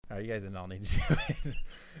All right, you guys didn't all need to do it.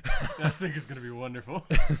 That sync is going to be wonderful.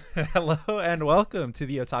 Hello and welcome to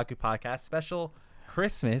the Otaku Podcast special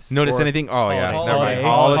Christmas. Notice or anything? Oh, yeah. Never mind.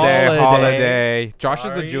 Holiday. Holiday. Josh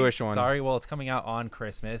is the Jewish one. Sorry, well, it's coming out on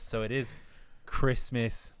Christmas, so it is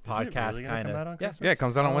Christmas podcast really kind of. Yeah, it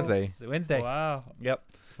comes out on Wednesday. Wednesday. Wow. Yep.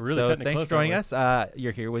 We're really so cutting it thanks close, for joining aren't us.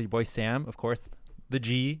 You're here with your boy Sam, of course, the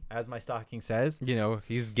G, as my stocking says. You know,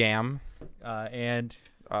 he's Gam. And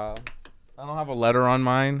I don't have a letter on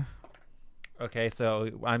mine. okay, so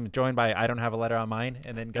I'm joined by I don't have a letter on mine,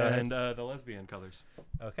 and then go ahead. And the lesbian colors.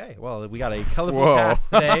 Okay, well, we got a colorful Whoa. cast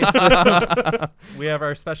today. So we have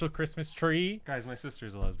our special Christmas tree. Guys, my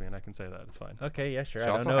sister's a lesbian. I can say that. It's fine. Okay, yeah, sure. She I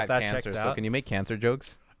don't also know if had that cancer, checks so out. can you make cancer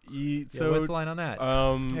jokes? Yeah, So, what's the line on that?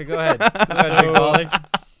 Yeah, go so ahead. Go ahead, Big Polly.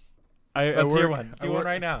 I Let's hear work- one. Let's I do one work-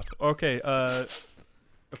 right now. Okay.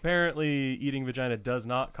 Apparently, eating vagina does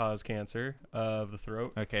not cause cancer of the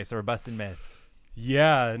throat. Okay, so we're busting myths.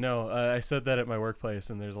 Yeah, no, I said that at my workplace,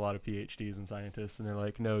 and there's a lot of PhDs and scientists, and they're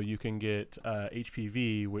like, no, you can get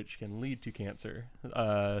HPV, which can lead to cancer.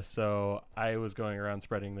 So I was going around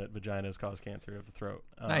spreading that vaginas cause cancer of the throat.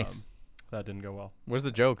 Nice. That didn't go well. Where's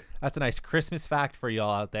the joke? That's a nice Christmas fact for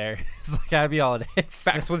y'all out there. It's like happy holidays.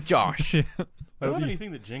 Facts with Josh. I don't have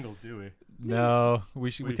anything that jingles, do we? No, we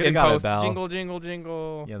could have In got a post, bell. jingle, jingle,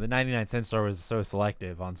 jingle. Yeah, the 99-cent store was so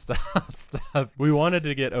selective on stuff. We wanted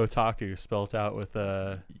to get otaku spelt out with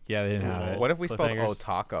Yeah, they didn't have it. What if we spelled Cliffhangers.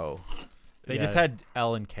 Otako? They yeah, just had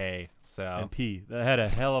L and K. So and P. That had a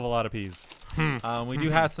hell of a lot of P's. we do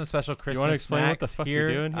have some special Christmas wanna explain what the snacks fuck here.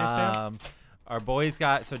 you're doing here, Sam? Our boys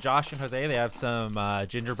got, so Josh and Jose, they have some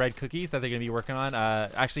gingerbread cookies that they're going to be working on.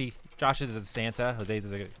 Actually, Josh's is a Santa. Jose's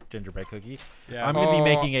is a gingerbread cookie. Yeah, I'm gonna be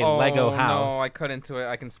making a Lego house. No, I cut into it.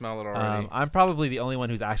 I can smell it already. I'm probably the only one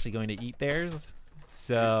who's actually going to eat theirs.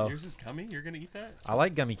 So yours is gummy. You're gonna eat that? I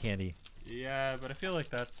like gummy candy. Yeah, but I feel like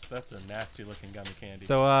that's a nasty looking gummy candy.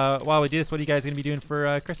 So while we do this, what are you guys going to be doing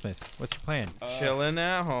for Christmas? What's your plan? Chilling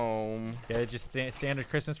at home. Yeah, just standard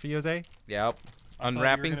Christmas for you, Jose? Yep. I thought you were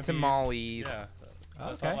Unwrapping gonna be- tamales. Yeah. I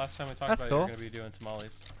Okay. thought last time we talked That's about cool. you were gonna be doing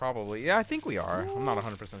tamales. Probably. Yeah, I think we are. I'm not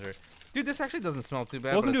 100% sure. Dude, this actually doesn't smell too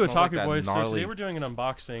bad. Welcome but to it smells Otaku like that Boys. So gnarly- today we're doing an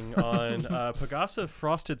unboxing on Pegasa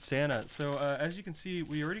Frosted Santa. So as you can see,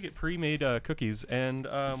 we already get pre-made cookies, and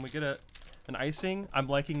we get an icing. I'm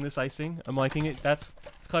liking this icing. I'm liking it. It's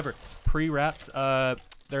clever. Pre-wrapped.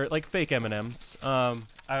 They're like fake M&Ms.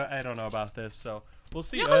 I don't know about this, so we'll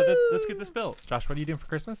see. Let's get this built. Josh, what are you doing for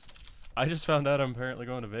Christmas? I just found out I'm apparently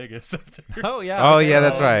going to Vegas. Oh, yeah. Oh, yeah,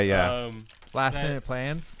 that's right. Yeah. Last that- minute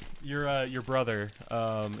plans? Your brother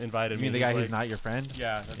invited You me. mean the He's guy like, who's not your friend?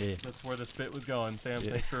 Yeah, Yeah. that's where this bit was going. Sam,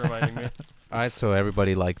 Yeah. thanks for reminding me. All right, so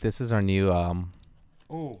everybody, like, this is our new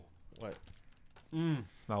Oh, What?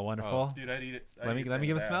 Smell wonderful. Dude, I'd eat it. Let me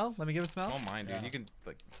give a smell. Let me give a smell. Don't mind, dude. Yeah. You can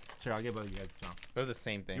like Sure, I'll give both of you guys a smell. they're the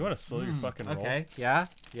same thing. You want to slow your fucking roll? Okay. Yeah.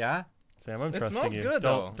 Yeah. Sam, I'm It trusting smells you. good,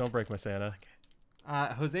 don't though. don't break my Santa.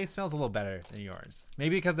 Jose smells a little better than yours.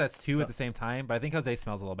 Maybe because that's two Smell- at the same time, but I think Jose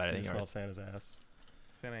smells a little better You than smell yours. Santa's ass.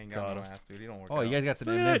 Santa ain't Got got no him. ass, dude. You don't work. Oh, you guys got some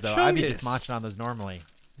Look at M&Ms that though. I'd be chungus. just munching on those normally.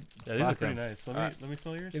 Yeah, these are Fuck pretty 'em. nice. Let me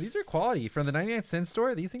smell yours. Yeah, these are quality from the 99-cent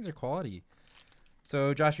store. These things are quality.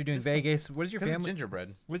 So, Josh, you're doing This smells- Vegas. What does your family?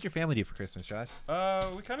 gingerbread. What does your family do for Christmas, Josh?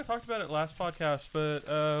 We kind of talked about it last podcast,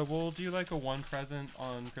 but we'll do like a one present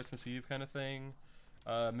on Christmas Eve kind of thing.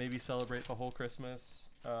 Maybe celebrate the whole Christmas.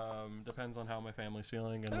 Depends on how my family's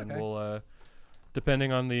feeling, and Okay. then we'll.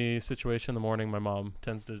 Depending on the situation in the morning, my mom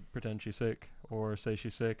tends to pretend she's sick or say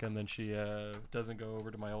she's sick, and then she doesn't go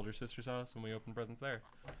over to my older sister's house, and we open presents there.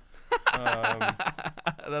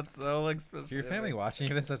 That's so like specific. For your family watching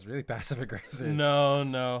this, that's really passive aggressive.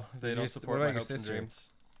 No, they Did don't you- support what my about your hopes and sister? dreams.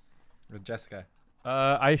 With Jessica.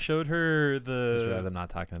 I showed her I just realized the. I'm not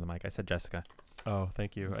talking to the mic. I said Jessica. Oh,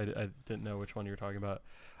 thank you. I didn't know which one you were talking about.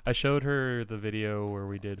 I showed her the video where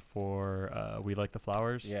we did for We Like the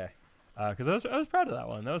Flowers. Yeah. Because I was proud of that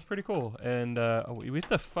one. That was pretty cool. And we have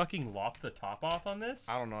to fucking lop the top off on this.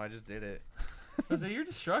 I don't know. I just did it. Jose, you're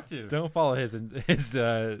destructive. Don't follow his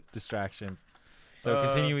distractions. So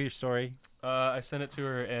continue with your story. I sent it to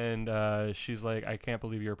her, and she's like, "I can't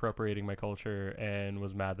believe you're appropriating my culture," and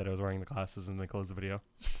was mad that I was wearing the glasses, and they closed the video.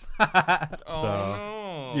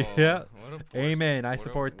 Oh no. Yeah. What a poor Amen. I what a-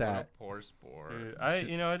 support what that. a poor sport. Dude,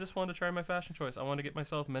 I just wanted to try my fashion choice. I wanted to get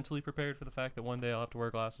myself mentally prepared for the fact that one day I'll have to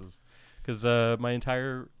wear glasses, because my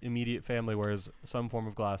entire immediate family wears some form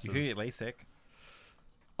of glasses. You could get LASIK.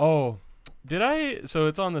 Oh, did I? So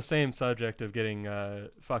it's on the same subject of getting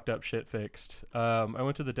fucked up shit fixed. I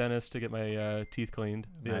went to the dentist to get my teeth cleaned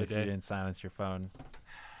the Nice. other You day. didn't silence your phone.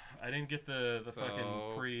 I didn't get the fucking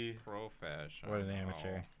So pre. professional. What an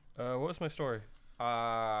amateur. What was my story?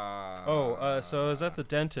 So I was at the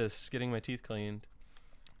dentist getting my teeth cleaned,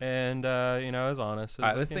 and you know, I was honest. I was All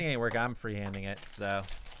right, like, this thing ain't working. I'm freehanding it, so.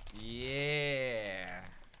 Yeah.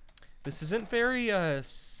 This isn't very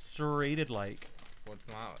serrated like. Well, it's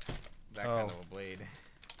not that kind of a blade.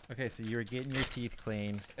 Okay, so you were getting your teeth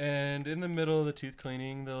cleaned. And in the middle of the tooth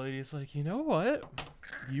cleaning, the lady's like, you know what?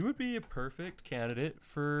 You would be a perfect candidate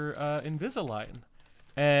for Invisalign.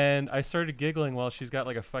 And I started giggling while she's got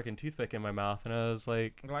like a fucking toothpick in my mouth. And I was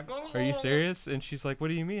like, are you serious? And she's like, what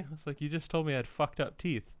do you mean? I was like, you just told me I had fucked up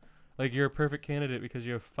teeth. Like, you're a perfect candidate because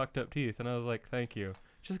you have fucked up teeth. And I was like, thank you.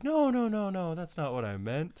 She's like, no, that's not what I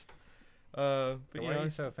meant. But Why you are know, you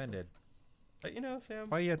so offended? you know, Sam,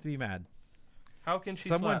 Why do you have to be mad? how can she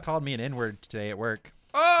Someone slap? called me an N-word today at work.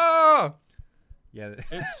 Oh! Yeah.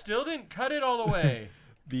 It still didn't cut it all the way.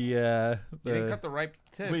 You didn't cut the right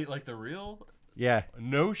tip. Wait, like the real? Yeah.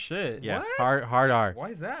 No shit. Yeah. What? Hard R. Why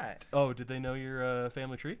is that? Oh, did they know your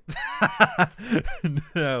family tree?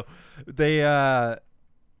 No,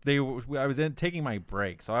 I was taking my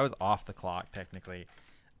break, so I was off the clock technically,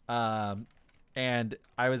 and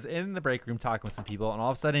I was in the break room talking with some people, and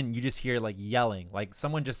all of a sudden you just hear like yelling, like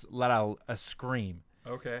someone just let out a scream.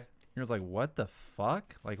 Okay. And I was like, "What the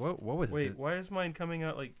fuck? Like what was Wait, this?" why is mine coming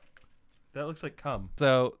out like that? Looks like cum.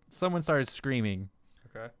 So someone started screaming,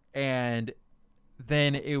 Okay. and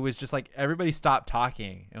then it was just like everybody stopped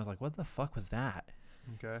talking, and I was like, "What the fuck was that?"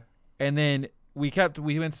 Okay. And then we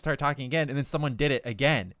went to start talking again, and then someone did it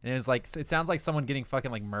again, and it was like, it sounds like someone getting fucking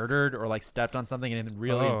like murdered or like stepped on something and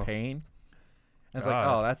really in pain. And it's like,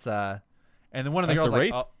 God. oh, that's and then one of the That's girls a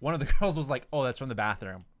rape? one of the girls was like, oh, that's from the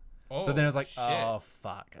bathroom. Oh, So then it was like, shit. oh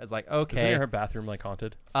fuck. I was like, Isn't okay. her bathroom like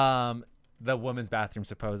haunted? The woman's bathroom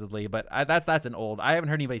supposedly, but that's an old. I haven't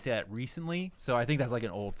heard anybody say that recently, so I think that's like an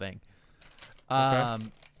old thing.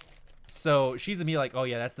 So she's immediately like, oh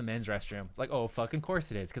yeah, that's the men's restroom. It's like, oh fucking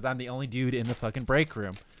course it is, because I'm the only dude in the fucking break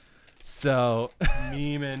room. So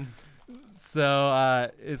Memeing.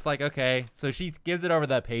 it's like, okay. So she gives it over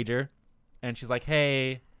the pager, and she's like,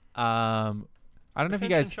 hey, I don't know if you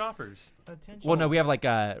guys. shoppers. Attention. Well, no, we have like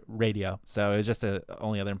a radio, so it was just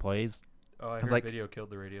only other employees. Oh, I was heard like- video killed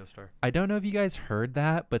the radio star. I don't know if you guys heard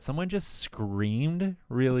that, but someone just screamed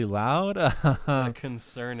really loud. The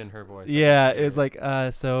concern in her voice. Yeah, it was like,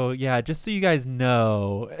 so yeah, just so you guys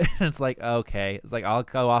know. And it's like, okay. It's like, I'll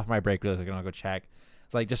go off my break really quick and I'll go check.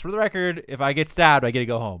 It's like, just for the record, if I get stabbed, I get to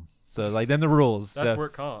go home. So like, then the rules. That's so,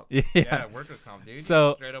 work comp. yeah. Yeah, workers' comp, dude. So-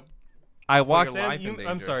 You straight up. I walked. your life Sam, in I'm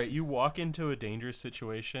danger. sorry. You walk into a dangerous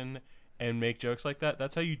situation and make jokes like that.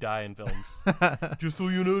 That's how you die in films. Just so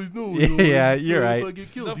you know. Yeah, you're right. If I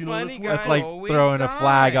get killed, The you know, funny that's guy what That's like always throwing a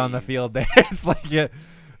flag on the dies. field there. It's like, yeah.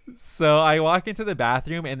 So I walk into the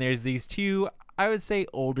bathroom and there's these two, I would say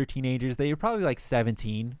older teenagers. They were probably like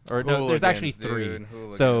 17 or no, there's actually Hooligans, three.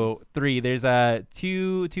 dude, So hooligans. three. There's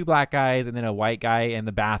two black guys and then a white guy in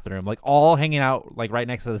the bathroom, like all hanging out like right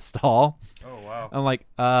next to the stall. Oh wow. I'm like,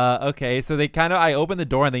 okay. So they I open the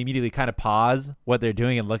door and they immediately kind of pause what they're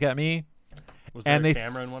doing and look at me. Was there and a they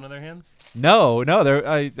camera in one of their hands? No, they're.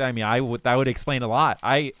 I mean, that would explain a lot.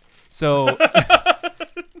 So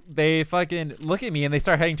they fucking look at me and they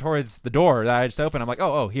start heading towards the door that I just opened. I'm like,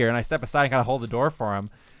 oh, here, and I step aside and kind of hold the door for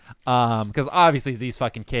them, because obviously it's these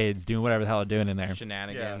fucking kids doing whatever the hell they're doing in there. Yeah,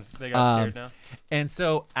 Shenanigans. they got scared now. And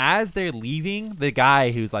so as they're leaving, the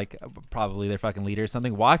guy who's like probably their fucking leader or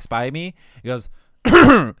something walks by me. He goes,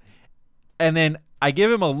 and then I give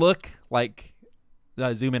him a look like.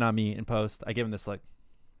 Zoom in on me in post. I give him this look.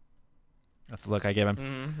 That's the look I give him.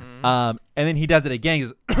 Mm-hmm. And then he does it again. He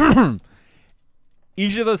goes,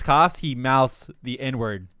 each of those coughs, he mouths the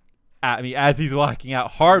N-word at me as he's walking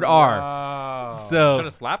out. Hard R. Wow. Should So,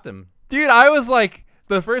 have slapped him. dude, I was like,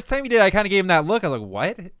 the first time he did it, I kind of gave him that look. I was like,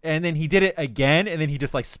 what? And then he did it again, and then he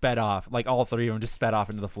just like sped off. Like all three of them just sped off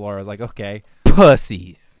into the floor. I was like, okay.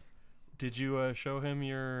 Pussies. Did you show him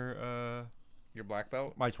your Your black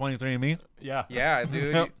belt? My 23andMe? yeah. Yeah,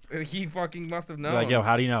 dude. He fucking must have known. Like, yo,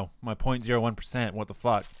 how do you know? My 0.01%. What the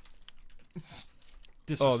fuck? Oh,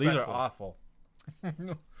 these are Disrespectful. awful.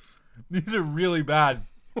 These are really bad.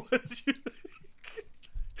 What did you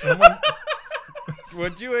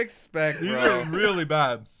What'd you expect, These bro? are really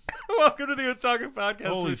bad. Welcome to the Otaku Podcast.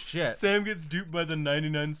 Holy where shit. Sam gets duped by the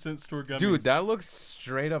 99-cent store gummies. Dude, that looks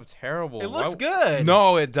straight up terrible. It looks Why- good.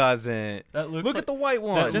 No, it doesn't. that looks Look like, at the white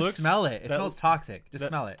one. that Just looks- smell it. It that smells loo- toxic. Just that-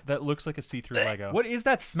 smell it. That looks like a see-through Lego. What is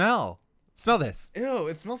that smell? Smell this. Ew,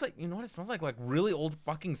 it smells like, you know what it smells like? Like really old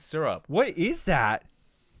fucking syrup. What is that?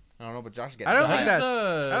 I don't know, but Josh gets I don't think diet.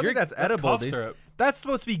 that's- I don't think that's edible, cough dude. syrup. That's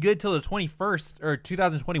supposed to be good till the 21st or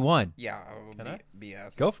 2021. Yeah, Can I?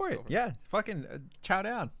 BS. Go for it. Yeah. Fucking chow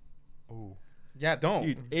down. Ooh. Yeah, don't.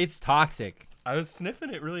 Dude, it's toxic. I was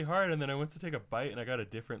sniffing it really hard, and then I went to take a bite, and I got a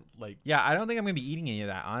different like. Yeah, I don't think I'm gonna be eating any of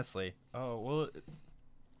that, honestly. Oh well,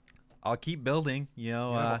 I'll keep building. You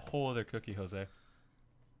know, you have a whole other cookie, Jose.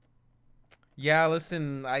 Yeah,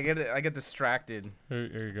 listen, I get distracted. Here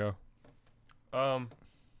you go.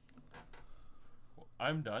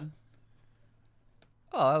 I'm done.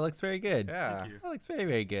 oh, that looks very good. Yeah. Thank you. That looks very,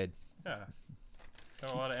 very good. Yeah.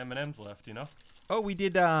 Got a lot of M&Ms left, you know. Oh, we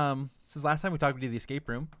did. Since last time we talked, we did the escape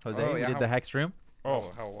room. Jose, Oh, we yeah, did how- the hex room.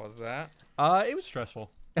 Oh, how was that? It was.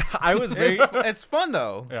 Stressful. I was very. It's fun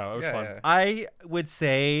though. Yeah, it was fun. I would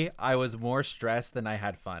say I was more stressed than I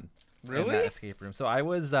had fun. In Really? that escape room. So I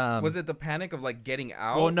was. Was it the panic of like getting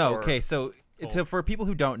out? Well, no. or- Okay, so Oh. for people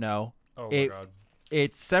who don't know, Oh It- my god.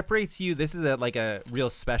 it separates you. This is like a real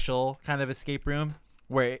special kind of escape room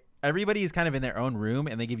where everybody is kind of in their own room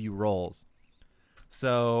and they give you roles.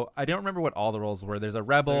 So I don't remember what all the roles were. There's a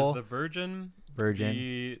rebel, There's the virgin,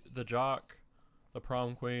 the jock, the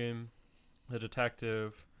prom queen, the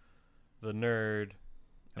detective, the nerd,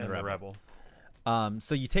 and the rebel.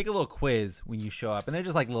 So you take a little quiz when you show up, and they're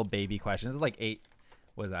just like little baby questions. It's like 8.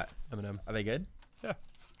 What is that? M&M. Are they good?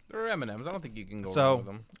 They're M&Ms. I don't think you can go So, wrong with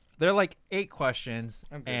them. They're like 8 questions,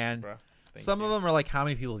 I'm good, and bro. Thank some you. of them are like, how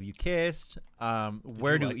many people have you kissed?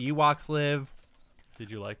 Where do like- Ewoks live? Did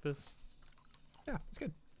you like this? Yeah, it's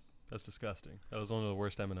good. That's disgusting. That was one of the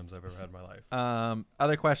worst M&Ms I've ever had in my life.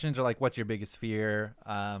 Other questions are like, what's your biggest fear?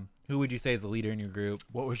 Who would you say is the leader in your group?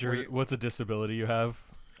 What's a disability you have?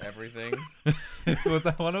 everything. Was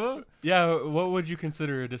that one of them? Yeah, what would you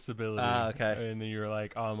consider a disability? Okay. And then you were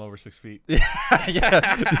like, oh, I'm over 6 feet.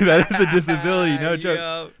 Yeah, dude, that is a disability. No joke.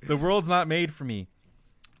 Yup. The world's not made for me.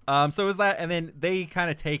 So is that, and then they kind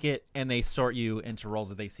of take it and they sort you into roles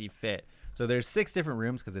that they see fit. So there's 6 different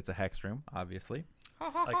rooms because it's a hex room, obviously.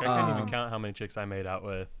 Like, I couldn't even Um, count how many chicks I made out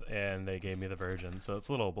with, and they gave me the virgin. So it's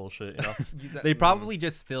a little bullshit, you know? They probably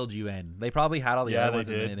just filled you in. They probably had all the Yeah, other they ones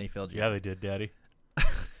and did. then they filled you. Yeah, they did, Daddy.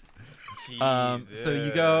 So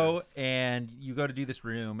you go Jesus. and you go to do this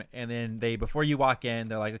room, and then before you walk in,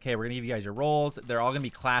 they're like, okay, we're gonna give you guys your roles. They're all gonna be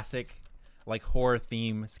classic, like horror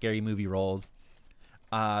theme, scary movie roles.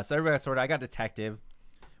 So everybody got sorted. I got detective,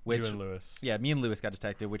 which You and Lewis. yeah, me and Lewis got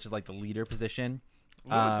detective, which is like the leader position.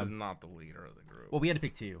 Lewis is not the leader of the group. Well, we had to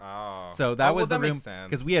pick 2. Oh. So that was the room makes sense.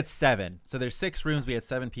 because we had 7. So there's 6 rooms. We had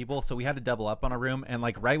 7 people. So we had to double up on a room. And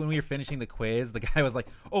like right when we were finishing the quiz, the guy was like,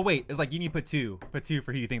 "Oh wait, it's like you need to put 2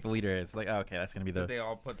 for who you think the leader is." Like, oh, okay, that's gonna be Did the. they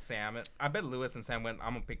all put Sam in? I bet Lewis and Sam went,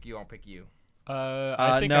 I'm going to pick you, I'll pick you.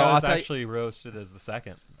 I think no, I I'll was tell you- actually roasted as the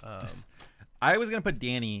second. I was gonna put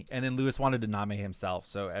Danny, and then Lewis wanted to nominate himself.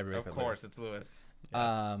 So everybody. Of put course, it's Lewis.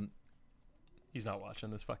 Lewis. He's not watching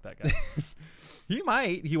this. Fuck that guy. He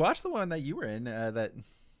might. He watched the one that you were in.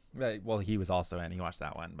 Well, he was also in. He watched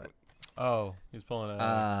that one, but. Oh, he's pulling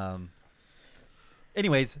a.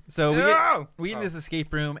 Anyways, so No! we get in Oh. this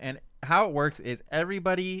escape room, and how it works is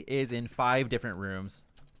everybody is in 5 different rooms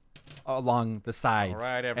along the sides. All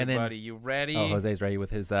right, And everybody, you ready? then, Jose's ready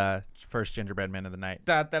with his first gingerbread man of the night.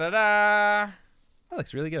 Da da da da. That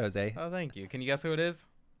looks really good, Jose. Oh, thank you. Can you guess who it is?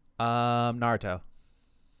 Naruto.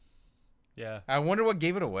 Yeah. I wonder what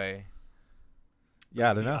gave it away.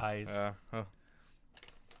 Yeah, I The don't know. Eyes. Oh.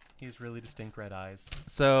 He has really distinct red eyes.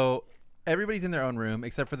 So everybody's in their own room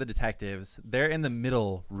except for the detectives. They're in the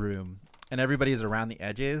middle room, and everybody is around the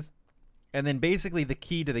edges. And then basically the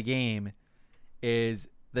key to the game is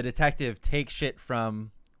the detective takes shit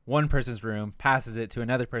from one person's room, passes it to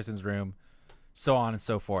another person's room, so on and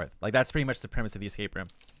so forth. Like that's pretty much the premise of the escape room.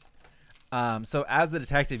 So as the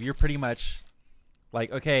detective, you're pretty much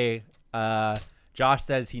like, okay, Josh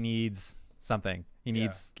says he needs something. He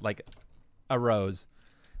needs like a rose.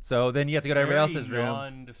 So then you have to go to everybody else's room.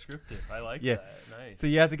 Non-descriptive. I like Yeah. that. Nice. So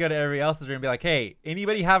you have to go to everybody else's room and be like, hey,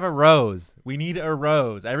 anybody have a rose? We need a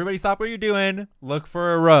rose. Everybody stop what you're doing. Look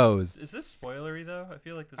for a rose. Is this spoilery though? I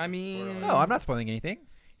feel like this. I is mean- spoilery. No, I'm not spoiling anything.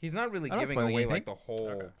 He's not really I'm not giving spoiling away anything. like the whole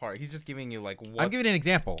Okay. part. He's just giving you like what I'm giving an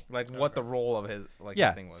example. what the role of his Yeah.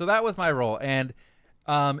 his thing was. So that was my role. And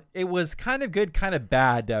it was kind of good, kind of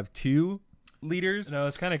bad to have 2 leaders. No,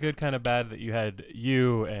 it's kind of good, kind of bad that you had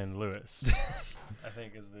you and Lewis. I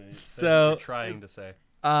think is the So- you're trying to say.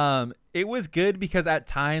 It was good because at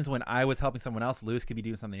times when I was helping someone else, Lewis could be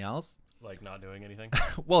doing something else. Like not doing anything.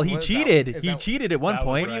 Well, he What is that- cheated. is He that- cheated at one That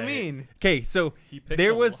was point. what do you right. mean? Okay, so He picked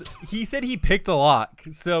there a was lock. he said he picked a lock.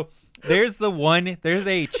 So there's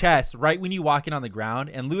a chest right when you walk in on the ground,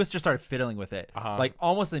 and Lewis just started fiddling with it like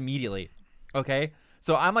almost immediately. Okay,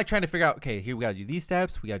 so I'm like trying to figure out, okay, here we gotta do these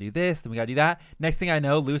steps, we gotta do this, then we gotta do that. Next thing I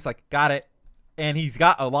know, Lewis like got it, and he's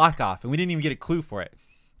got a lock off, and we didn't even get a clue for it.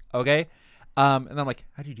 Okay, and I'm like,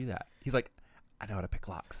 how'd you do that? He's like, I know how to pick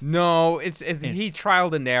locks. No, it's he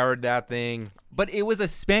trialed and errored that thing. But it was a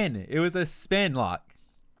spin. It was a spin lock.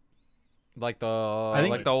 Like the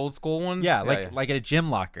think- the old school ones. Yeah, like a gym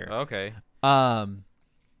locker. Okay.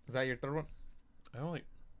 Is that your third one? I only.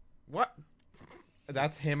 What?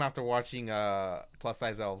 That's him after watching Plus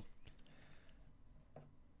Size L.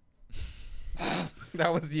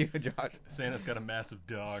 That was you, Josh. Santa's got a massive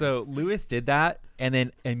dog. So Lewis did that, and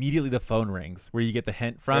then immediately the phone rings, where you get the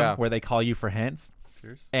hint from, Yeah. where they call you for hints,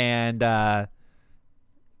 Cheers. and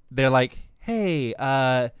they're like, "Hey,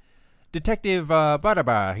 Detective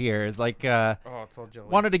Badaba here is like Oh, it's all jelly.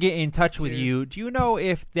 wanted to get in touch with you. Do you know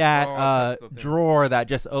if that Oh, I'll touch the thing. drawer that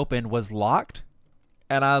just opened was locked?"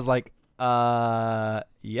 And I was like, yeah,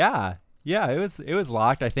 it was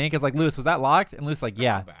locked. I think it's like, Lewis, was that locked? And Lewis like,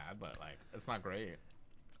 yeah. Not bad, but like it's not great.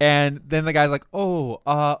 And then the guy's like, oh,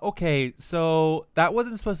 okay, so that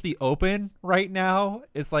wasn't supposed to be open right now.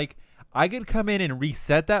 It's like, I could come in and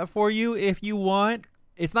reset that for you if you want.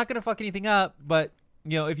 It's not gonna fuck anything up, but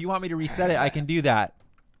you know, if you want me to reset it, I can do that.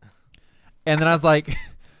 And then I was like,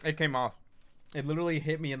 It came off. It literally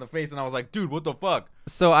hit me in the face, and I was like, dude, what the fuck?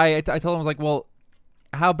 so I told him, I was like, well,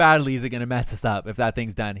 how badly is it gonna mess us up if that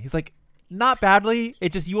thing's done? He's like, not badly.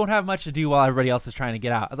 It just, you won't have much to do while everybody else is trying to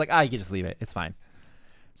get out. I was like, you can just leave it. It's fine.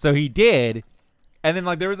 So he did. And then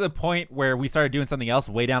like there was a point where we started doing something else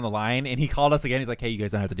way down the line, and he called us again. He's like, hey, you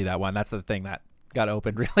guys don't have to do that one. That's the thing that got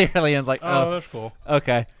opened really early. And I was like, Oh, that's cool.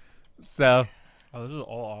 okay. So Oh, this is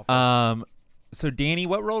all awful. so Danny,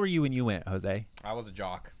 what role were you when you went, Jose? I was a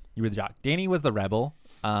jock. You were the jock. Danny was the rebel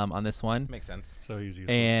on this one. Makes sense. So he's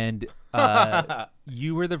useless. And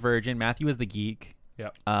you were the virgin. Matthew was the geek.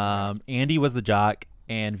 Yep. Andy was the jock,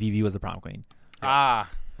 and Vivi was the prom queen. Ah.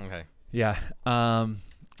 Okay. Yeah.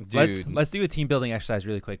 Dude. Let's do a team building exercise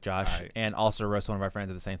really quick, Josh, Alright. and also roast one of our friends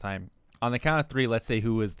at the same time. On the count of 3, let's say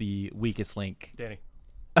who was the weakest link. Danny.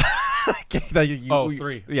 Okay, Oh,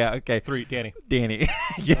 3. Yeah. Okay. 3. Danny. Danny.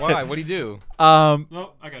 Yeah. Why? What do you do?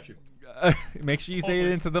 No, I got you. Make sure you say it Hold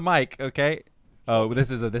on. into the mic, okay? Oh, this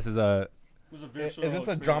is a It was a Is visual this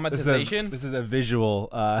a experience. dramatization? this is a visual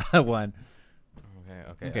one.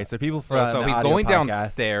 Okay. Okay, so people from So the he's audio going podcast-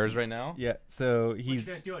 downstairs right now. Yeah. So What he's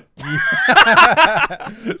you guys doing?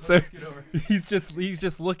 so Let's get over. he's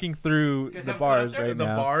just looking through guys the have fun up bars there? right The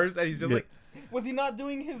now. bars, and he's just Yeah. like, was he not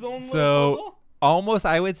doing his own So- little puzzle? Almost,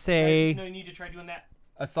 I would say, No, you need to try doing that.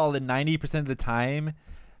 a solid 90% of the time,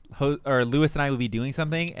 or Lewis and I would be doing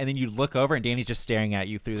something, and then you look over and Danny's just staring at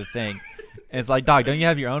you through the thing. And it's like, dog, don't you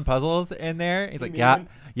have your own puzzles in there? He's like, me yeah, one.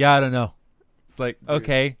 I don't know. It's like,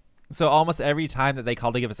 okay. So almost every time that they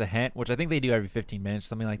call to give us a hint, which I think they do every 15 minutes,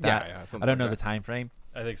 something like that. Yeah, I don't know the time frame.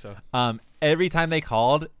 I think so. Every time they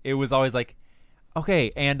called, it was always like,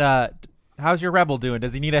 okay, and how's your rebel doing?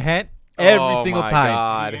 Does he need a hint? Every Oh single my time.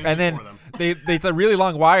 God. And then it's a really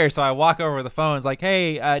long wire, so I walk over the phone. It's like,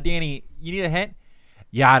 hey, Danny, you need a hint?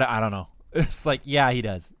 Yeah, I don't know. It's like, yeah, he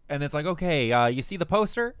does. And it's like, okay, you see the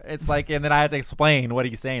poster? It's like, and then I have to explain what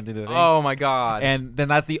he's saying through the thing. Oh my god. And then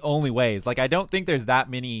that's the only ways. Like, I don't think there's that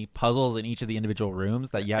many puzzles in each of the individual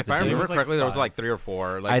rooms that you have if to I do. remember was like correctly, there was 5. like 3 or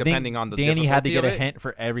 4, like I depending think on the Danny had to difficulty get of a it. hint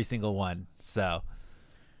for every single one. So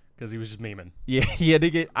Because he was just memeing. yeah, he had to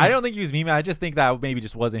get. I don't think he was memeing. I just think that maybe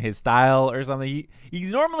just wasn't his style or something. He's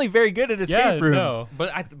normally very good at escape rooms. No.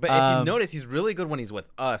 But if you notice, he's really good when he's with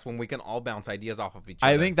us, when we can all bounce ideas off of each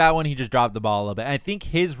other. I think that one he just dropped the ball a little bit. I think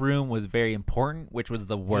his room was very important, which was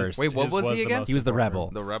the worst. Wait, what His was he the again? most He was the important rebel.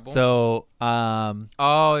 room. The rebel. So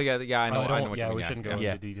Oh yeah, I know. I I don't- know what yeah, you mean. we shouldn't go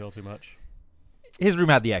Yeah. into detail too much. his room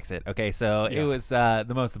had the exit. Okay, so it Yeah. was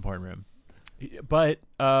the most important room. But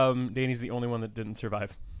Danny's the only one that didn't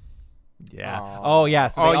survive. Yeah. Oh. Oh yeah.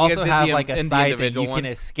 So Oh, they you also did have the like a in the site that individual you can ones?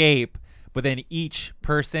 escape, but then each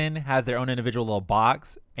person has their own individual little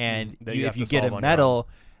box, and That you if have you to get solve a on your medal,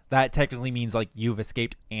 that technically means like you've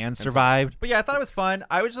escaped and survived. But yeah, I thought it was fun.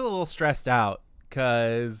 I was just a little stressed out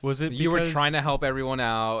because Was it? You were because- trying to help everyone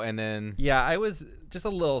out, and then yeah, I was just a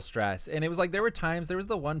little stressed, and it was like there was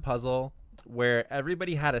the one puzzle where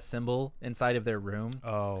everybody had a symbol inside of their room.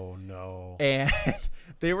 Oh no. And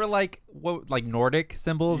they were like like Nordic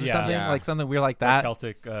symbols or Yeah. something, Yeah. like something weird like Or that.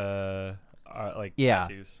 Celtic, like Yeah.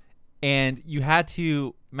 tattoos. And you had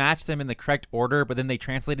to match them in the correct order, but then they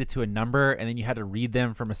translated to a number, and then you had to read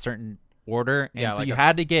them from a certain order. And Yeah, so like you a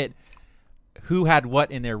had to get who had what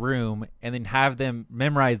in their room, and then have them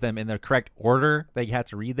memorize them in the correct order that you had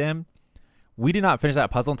to read them. We did not finish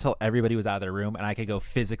that puzzle until everybody was out of their room, and I could go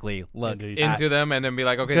physically look Indeed. at- into them, and then be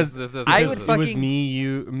like, okay, Because this. I this, would this. It was fucking-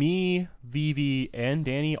 me, Vivi, and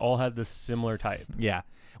Danny all had the similar type. Yeah.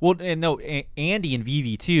 Well, and no, Andy and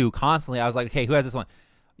Vivi too. Constantly, I was like, okay, who has this one?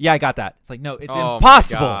 Yeah, I got that. It's like, no, it's Oh my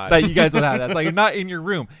impossible God. that you guys would have that. It's like, you're not in your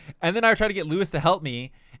room. And then I would try to get Lewis to help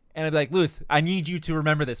me. And I'd be like, Lewis, I need you to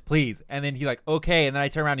remember this, please. And then he's like, okay. And then I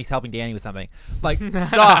turn around and he's helping Danny with something. Like,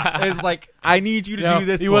 stop. It's like, I need you to do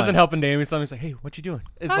this He one. wasn't helping Danny with something. He's like, hey, what you doing?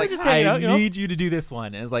 It's "Oh, like, just I hanging out, you know?" need you to do this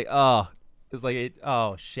one. And it's like, oh. It's like,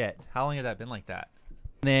 oh, shit. How long had that been like that?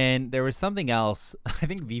 And then there was something else. I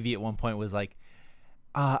think Vivi at one point was like,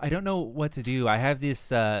 I don't know what to do. I have this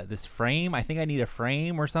this frame. I think I need a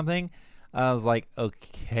frame or something. I was like,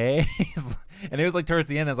 okay. And it was like towards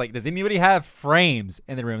the end, I was like, does anybody have frames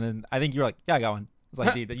in the room? And I think you were like, yeah, I got one. It's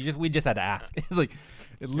like, dude, we just had to ask. It's like,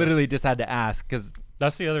 it literally just had to ask because,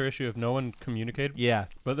 That's the other issue if no one communicated. yeah.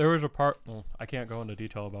 But there was a part. Well, I can't go into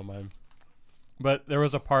detail about mine. But there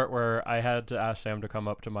was a part where I had to ask Sam to come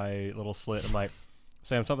up to my little slit. I'm like,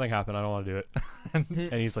 Sam, something happened. I don't want to do it.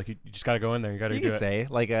 And he's like, you just got to go in there. You got to You do can it. say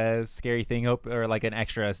like a scary thing or like an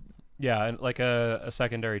extra. Yeah, and like a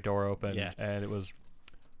secondary door opened. Yeah. And it was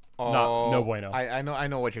Oh, no bueno. I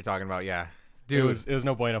know what you're talking about. Yeah, it dude. was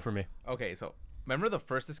no bueno for me. Okay, so remember the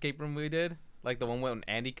first escape room we did, like the one when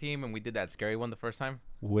Andy came and we did that scary one the first time,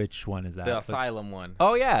 Which one is that? the asylum one.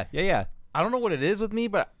 Oh yeah, yeah. I don't know what it is with me,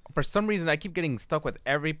 but for some reason I keep getting stuck with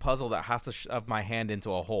every puzzle that has to shove my hand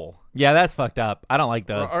into a hole. Yeah, that's fucked up. I don't like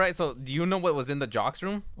those. All right, so do you know what was in the jocks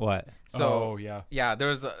room? What? So yeah. yeah,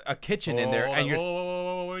 there's a kitchen in there, and you're.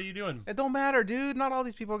 Whoa, what are you doing? It don't matter, dude. Not all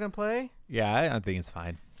these people are gonna play. Yeah, I don't think it's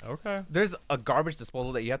fine. Okay. There's a garbage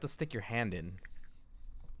disposal that you have to stick your hand in.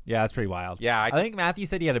 Yeah, that's pretty wild. Yeah, I think Matthew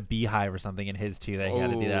said he had a beehive or something in his too that he had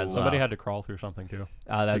to do that. As Somebody well. had to crawl through something too.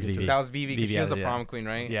 That was Vivi. Vivi. that was Vivi because Vivi she was had the to do that. prom queen,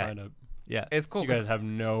 right? Yeah. Trying to- Yeah. It's cool. You guys have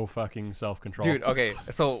no fucking self-control. Dude, okay,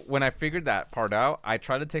 so when I figured that part out, I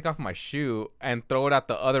tried to take off my shoe and throw it at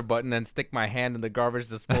the other button and stick my hand in the garbage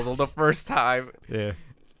disposal the first time. Yeah.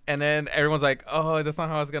 And then everyone's like, oh, that's not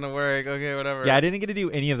how it's going to work. Okay, whatever. Yeah, I didn't get to do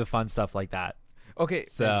any of the fun stuff like that. Okay,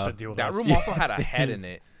 So just had to deal with that us. room also had a Yes, head it in is.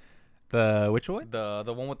 it. The which one? The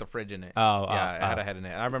one with the fridge in it. Oh, yeah, it had a head in it.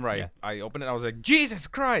 And I remember Yeah. I opened it. I was like, Jesus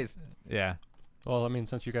Christ. Yeah. Well, I mean,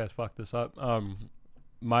 since you guys fucked this up,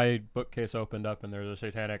 my bookcase opened up and there was a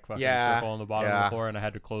satanic fucking Yeah, circle on the bottom of yeah. the floor, and I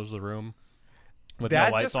had to close the room with That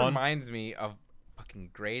no lights just on. reminds me of fucking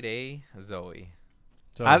grade A Zoe.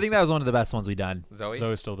 So I think that was one of the best ones we've done. Zoe?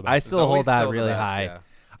 Zoe's still the I best. still Zoe's hold that still the really best, high. yeah.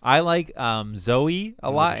 I like Zoe a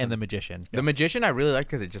The lot Magician. and the Magician. The Magician I really liked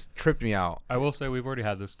because it just tripped me out. I will say we've already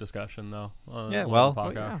had this discussion though. Yeah, on well, the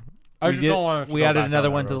podcast. yeah. I We just did- don't want to. we go added back another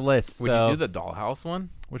down one that to the road. list. Would so you do the dollhouse one?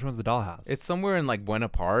 which one's the dollhouse? It's somewhere in like Buena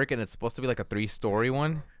Park, and it's supposed to be like a 3-story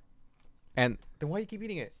one. And then why you keep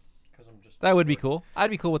eating it? that would be cool. I'd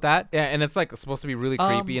be cool with that. Yeah, and it's like supposed to be really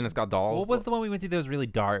creepy, and it's got dolls. What was the one we went to that was really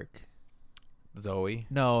dark? Zoe?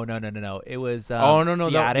 No. It was. Oh, no, the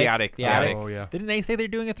the attic. attic, The the attic. attic. Oh yeah. Didn't they say they're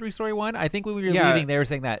doing a 3-story one? I think when we were Yeah. leaving, they were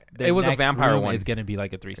saying that the It was a next vampire room one. is going to be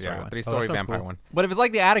like a 3-story Yeah, one. 3-story sounds vampire cool. one. But if it's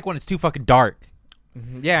like the attic one, it's too fucking dark.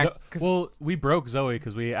 Yeah. So- well, we broke Zoe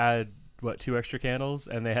because we add 2 extra candles,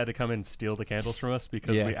 and they had to come and steal the candles from us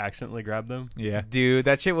because Yeah. we accidentally grabbed them. Yeah. Dude,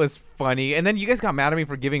 that shit was funny. And then you guys got mad at me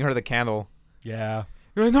for giving her the candle. Yeah.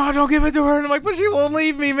 You're like, no, don't give it to her. And I'm like, but she won't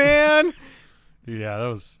leave me, man. Yeah, that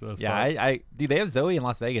was Yeah, fucked. dude, they have Zoe in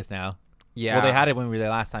Las Vegas now. Yeah. Well, they had it when we were there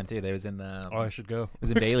last time too. They was in the. Oh, I should go. It was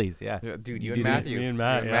in Bailey's. Yeah. Yeah, dude, you You and did it. Matthew. Me and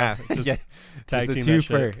Matt, You yeah. Matt. Just Yeah. tag Just a team that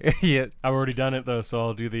shit. twofer. Yeah. I've already done it though, so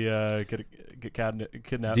I'll do the get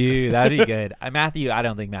kidnapped. Dude, that'd be good. Matthew, I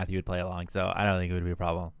don't think Matthew would play along, so I don't think it would be a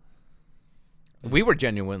problem. We were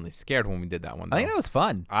genuinely scared when we did that one. I think though. that was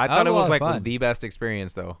fun. I That thought it a lot was of like fun. the best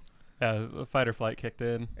experience, though. Yeah, fight or flight kicked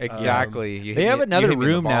in. Exactly. You They hit have me- you another hit me in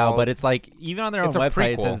the room now, but balls. it's like even on their own It's a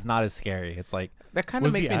website, it prequel. says it's not as scary. It's like that kind of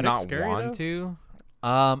Was makes the me attic not scary, want though? to.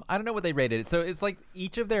 I don't know what they rated it. So it's like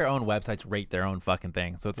each of their own websites rate their own fucking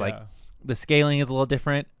thing. So it's like Yeah. the scaling is a little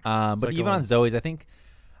different. But like even going- on Zoe's, I think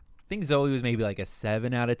Zoe was maybe like a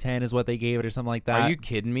 7 out of 10 is what they gave it or something like that. Are you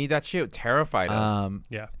kidding me? That shit terrified us.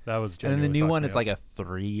 Yeah, that was. And then the genuinely new fucked one me is up. like a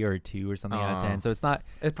 3 or 2 or something out of 10. So it's not.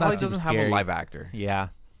 it not probably super doesn't have a scary. live actor. Yeah.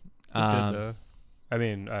 It's good though. I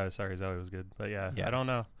mean, sorry, Zoe was good, but yeah, Yeah. I don't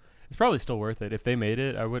know. It's probably still worth it if they made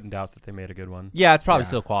it. I wouldn't doubt that they made a good one. Yeah, it's probably Yeah.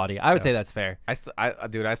 still quality. I would Yeah. say that's fair.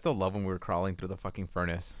 Dude, I still love when we were crawling through the fucking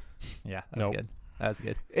furnace. Yeah, that's Nope. good. That's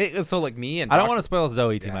good. So like me and I don't Josh- want to spoil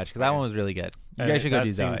Zoe too Yeah, much because that yeah. one was really good. You And guys should go that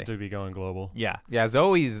do seems Zoe. to be going global. Yeah. Yeah,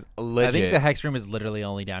 Zoe's legit. I think the Hex Room is literally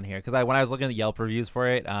only down here because when I was looking at the Yelp reviews for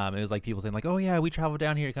it, it was like people saying like, "Oh yeah, we traveled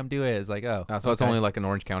down here to come do it." It's like, oh, so it's okay. only like an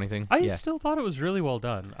Orange County thing. I Yeah. still thought it was really well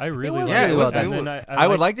done. I really was liked really it. well And done. then I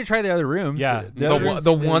would like to try the other rooms. Yeah. the other rooms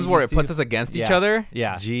The seem ones really where neat it puts too. us against each Yeah. other.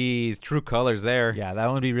 Yeah. Jeez, true colors there. Yeah, that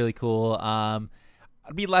one would be really cool.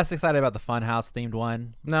 I'd be less excited about the Funhouse themed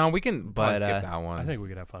one. No, we can probably But, skip that I one. think we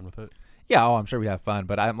could have fun with it. Yeah, I'm sure we'd have fun,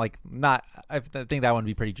 but I'm like not. I think that one would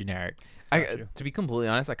be pretty generic. Got you. To be completely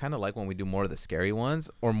honest, I kind of like when we do more of the scary ones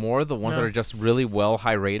or more of the ones that No. are just really well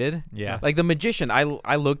high rated. Yeah. Like The Magician, I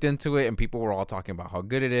looked into it and people were all talking about how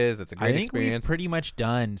good it is. It's a I great think experience. we've pretty much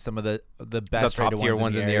done some of the best top rated tier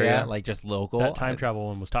ones in the area, like just local. That time travel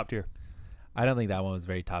one was top tier. I don't think that one was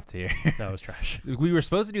very top tier. That was trash. We were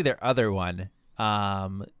supposed to do their other one. I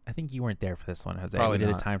think you weren't there for this one, Jose. Probably we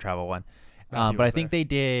did not. a time travel one, Matthew but I was think there. they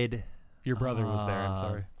did Your brother was there. I'm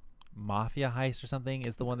sorry. Mafia Heist or something.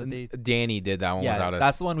 Is the one that they? Danny did that one Yeah, without us.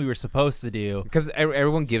 that's the one we were supposed to do. because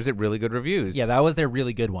everyone gives it really good reviews. Yeah, that was their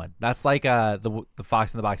really good one. That's like the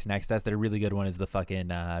Fox in the Box next test. Their really good one is the fucking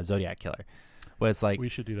Zodiac Killer. But it's like We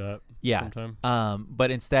should do that yeah. sometime. But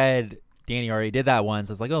instead, Danny already did that one,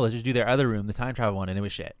 so it's like, oh, let's just do their other room, the time travel one, and it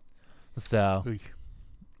was shit. So Oy.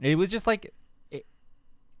 it was just like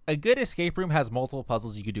a good escape room has multiple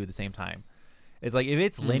puzzles you could do at the same time. It's like if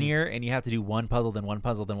it's linear and you have to do one puzzle, then one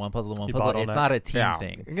puzzle, then one puzzle, then one You puzzle, it's bottleneck. not a team yeah,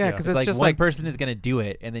 thing. Yeah, because It's it's like just one like person is gonna do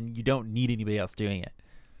it, and then you don't need anybody else doing it.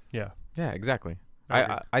 Yeah. yeah, exactly. I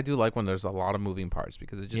agree. I do like when there's a lot of moving parts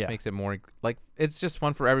because it just Yeah. makes it more like it's just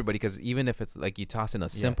fun for everybody because even if it's like you toss in a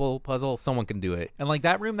simple puzzle, someone can do it. And like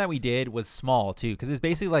that room that we did was small too, because it's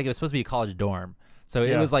basically like it was supposed to be a college dorm. So it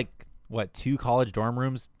Yeah. was like what 2 college dorm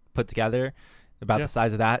rooms put together, about Yeah. the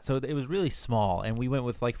size of that. So it was really small, and we went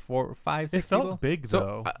with like 4, 5, 6 It felt people. big So,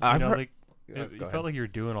 though. I've heard- Like Let's it go felt ahead. like you were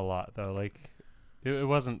doing a lot though. Like it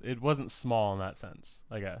wasn't small in that sense.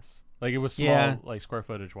 I guess like it was small Yeah. like square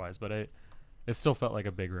footage wise, but it still felt like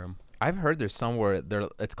a big room. I've heard there's somewhere there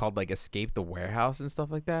it's called like Escape the Warehouse and stuff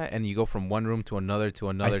like that, and you go from one room to another to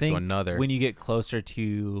another I think to another. when you get closer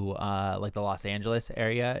to like the Los Angeles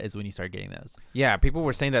area is when you start getting those. Yeah, people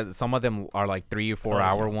were saying that some of them are like 3 or 4 Oh,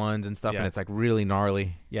 hour so- ones and stuff, yeah. and it's like really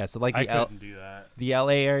gnarly. Yeah, so like I the couldn't do that. the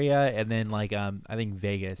LA area, and then like I think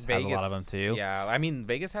Vegas has a lot of them too. Yeah, I mean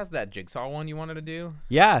Vegas has that jigsaw one you wanted to do.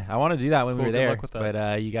 Yeah, I want to do that when Cool, we were good there, luck with that.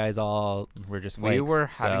 but you guys all were just flakes, We were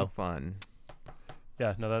so. having fun.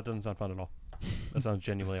 Yeah, no, that doesn't sound fun at all. That sounds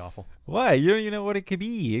genuinely awful. What? You don't even know what it could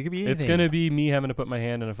be. It could be anything. It's gonna be me having to put my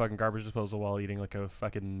hand in a fucking garbage disposal while eating like a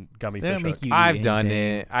fucking gummy They don't fish make hook. you eat I've done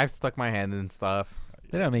anything. it. I've stuck my hand in stuff.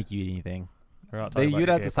 They don't make you eat anything. We're not talking about You'd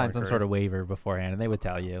your have gay to sign some porn sort of waiver beforehand, and they would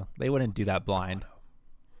tell you. They wouldn't do that blind.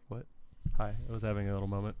 career. Hi, I was having a little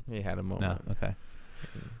moment. He had a No. moment. Okay.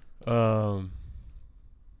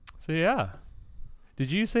 So yeah,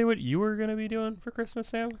 did you say what you were gonna be doing for Christmas,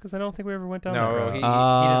 Sam? Because I don't think we ever went down No, that road. he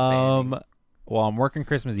didn't say anything. Well, I'm working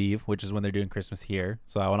Christmas Eve, which is when they're doing Christmas here,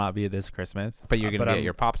 so I will not be this Christmas. But you're gonna but be I'm- at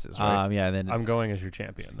your pops's, right? Yeah, and then I'm going as your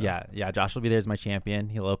champion. though. yeah. Josh will be there as my champion.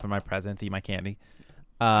 He'll open my presents, eat my candy.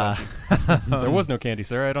 There was no candy,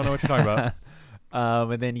 sir. I don't know what you're talking about.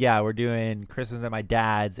 And then we're doing Christmas at my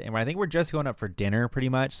dad's, and I think we're just going up for dinner pretty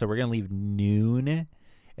much. So we're gonna leave noon,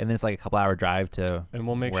 and then it's like a couple hour drive to. And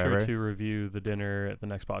we'll make Wherever. sure to review the dinner at the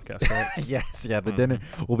next podcast, right? Yes, the dinner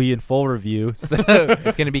will be in full review. So,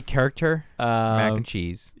 It's gonna be character mac um, and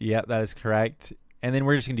cheese. yeah, that is correct. And then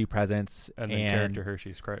we're just gonna do presents, And then character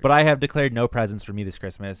Hershey's, correct? But I have declared no presents for me this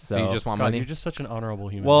Christmas. So you just want God, money? you're just such an honorable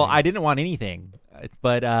human. Well, being. I didn't want anything,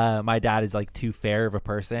 but my dad is like too fair of a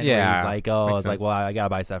person. where Yeah, he's like, oh, I makes was like, sense. well, I gotta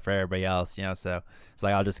buy stuff for everybody else, So it's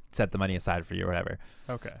like I'll just set the money aside for you or whatever.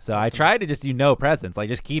 Okay. So I tried to just do no presents, like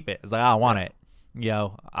just keep it. It's like I don't want it.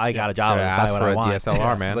 I got a job. Should've Just buy asked what for I a want.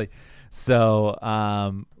 DSLR, It's man. like-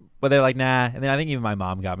 but they're like, nah. And then I think even my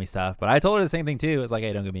mom got me stuff, but I told her the same thing too. It's like,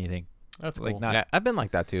 hey, don't give me anything. That's like cool. not- Yeah, I've been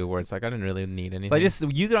like that too, where it's like I didn't really need anything. It's like just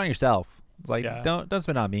use it on yourself. It's like Yeah. don't spend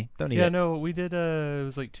it on me. Don't need Yeah, it. no, we did. It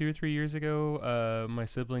was like 2 or 3 years ago. My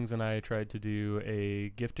siblings and I tried to do a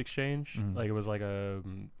gift exchange. Mhm. Like it was like a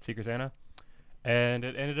Secret Santa, and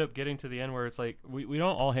it ended up getting to the end where it's like we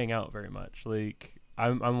don't all hang out very much. Like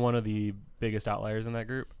I'm one of the biggest outliers in that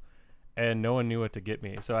group, and no one knew what to get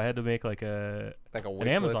me, so I had to make like a an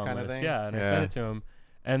Amazon list. Yeah, and I sent it to them.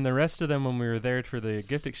 And the rest of them, when we were there for the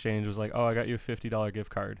gift exchange, was like, "Oh, I got you a $50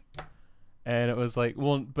 gift card." And it was like,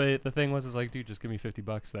 well, but the thing was, is like, dude, just give me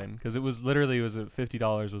 $50 then, because it was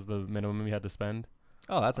 $50 was the minimum you had to spend.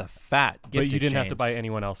 Oh, that's a fat gift. But you didn't have to exchange. buy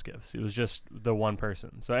anyone else gifts. It was just the one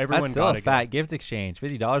person. So That's everyone still got a fat gift exchange.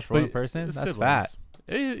 $50 for But one person. it's That's siblings. fat.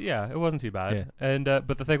 Yeah, it wasn't too bad. Yeah. And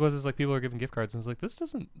but the thing was, is like people are giving gift cards, and it's like this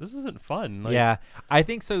isn't fun. Like, Yeah, I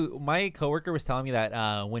think so. My coworker was telling me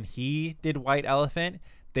that when he did White Elephant,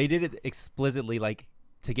 they did it explicitly like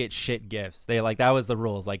to get shit gifts. They like that was the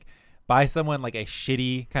rules. Like buy someone like a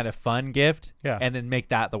shitty kind of fun gift, Yeah. and then make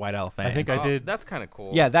that the white elephant. I think I did. That's kind of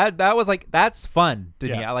cool. Yeah, that was like that's fun to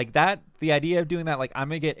me. Yeah. I like that. The idea of doing that, like I'm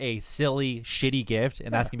gonna get a silly, shitty gift,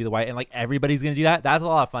 and that's gonna be the white, and like everybody's gonna do that. That's a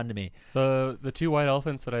lot of fun to me. The 2 white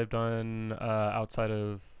elephants that I've done outside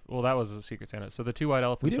of, well, that was a Secret Santa. So the 2 white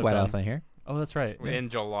elephants. We did I've white done- elephant here. Oh, that's right. In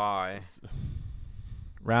July.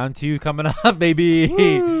 Round 2 coming up, baby.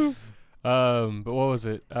 But what was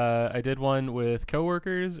it? I did one with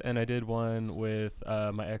coworkers and I did one with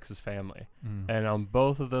my ex's family. And on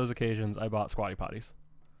both of those occasions, I bought squatty potties.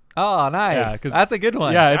 Oh, Yeah, nice. 'cause- that's a good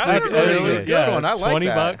one. Yeah, it's That's it's a really it's- good one. It's I like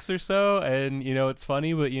 $20 that. or so, and you know it's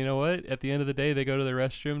funny, but you know what? At the end of the day, they go to the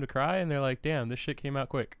restroom to cry, and they're like, "Damn, this shit came out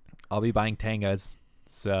quick." I'll be buying Tangas.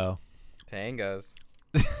 So Tangas.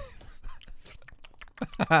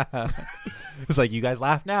 it's like you guys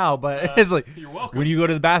laugh now, but it's like You're welcome. when you go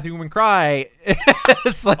to the bathroom and cry,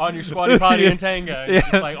 it's like On your squatty potty and Tanga, and Yeah.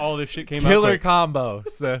 it's like all this shit came out killer quick. combo.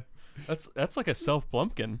 So That's like a self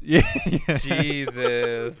blumpkin. yeah.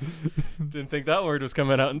 Jesus. Didn't think that word was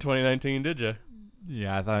coming out in 2019, did you?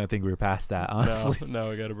 Yeah, I think we were past that, honestly. No,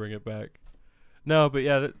 we got to bring it back. No, but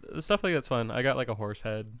yeah, the stuff like that's fun. I got like a horse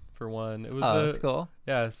head for one. It was Oh, that's cool.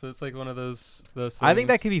 yeah, so it's like one of those things. I think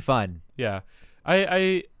that could be fun. Yeah,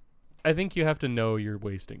 I think you have to know you're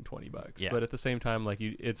wasting $20, Yeah. but at the same time, like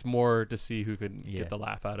it's more to see who can Yeah. get the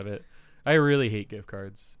laugh out of it. I really hate gift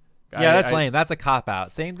cards. Yeah, that's lame. That's a cop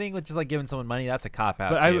out. Same thing with just like giving someone money. That's a cop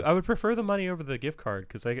out. But too. I would prefer the money over the gift card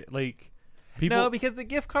because I like people. No, because the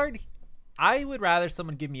gift card, I would rather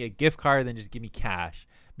someone give me a gift card than just give me cash.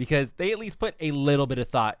 Because they at least put a little bit of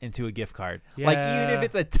thought into a gift card. Like even if Yeah.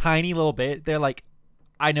 it's a tiny little bit, they're like,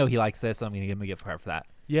 I know he likes this, so I'm gonna give him a gift card for that.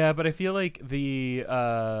 Yeah, but I feel like the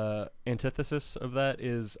antithesis of that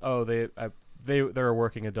is they're a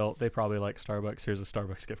working adult. They probably like Starbucks. Here's a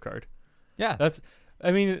Starbucks gift card. Yeah,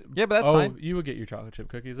 I mean, yeah, but that's oh, fine. you would get your chocolate chip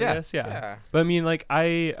cookies, Yeah. I guess. Yeah. Yeah. But I mean, like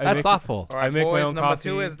I That's make, thoughtful. All right, I make my boys. own Number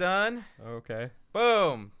 2 coffee. is done. Okay.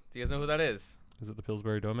 Boom. Do you guys know who that is? Is it the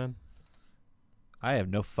Pillsbury Doughman? I have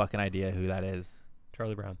no fucking idea who that is.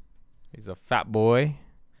 Charlie Brown. He's a fat boy.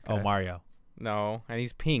 Oh, Okay. Mario. No, and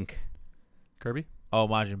he's pink. Kirby? Oh,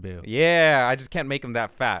 Majin Buu. Yeah, I just can't make him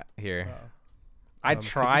that fat here. Wow. I Could you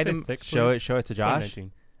tried say him. thick, Show please? it. Show it to Josh.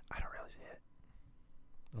 2019. I don't really see it.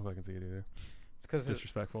 I don't know if I can see it either. It's It's because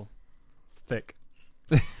disrespectful. It's thick.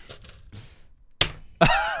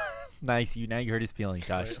 Nice. Now you hurt his feelings,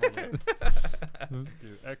 Josh. Wait, hold on.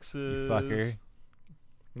 Dude, X's. Fucker.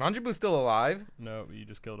 Manjibu's still alive. No, you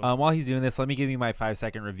just killed him. While he's doing this, let me give you my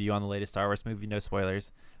 5-second review on the latest Star Wars movie. No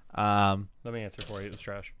spoilers. Let me answer for you. It was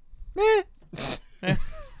trash.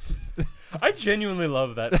 I genuinely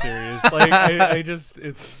love that series. Like, I just,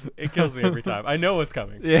 it kills me every time. I know what's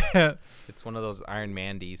coming. Yeah. It's one of those Iron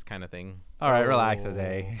Mandies kind of thing. All right, relax, Oh.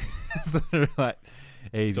 Jose. Relax.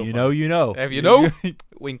 Hey, if Still you fun. know, you know. Have you know?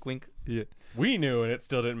 Wink, wink. Yeah. We knew, and it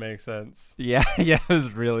still didn't make sense. Yeah, it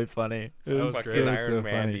was really funny. It That was was Fucking great. Iron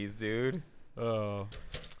funny. Mandies, dude. Oh.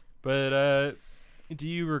 But, do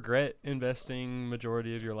you regret investing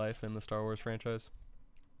majority of your life in the Star Wars franchise?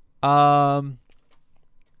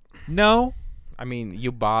 No. I mean,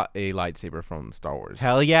 you bought a lightsaber from Star Wars.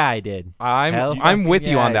 Hell yeah, I did. Hell I'm with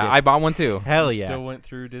fucking you yeah, on I that. did. I bought one too. Hell You yeah. Still went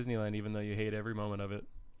through Disneyland, even though you hate every moment of it.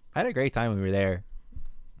 I had a great time when we were there.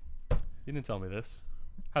 You didn't tell me this.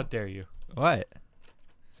 How dare you? What?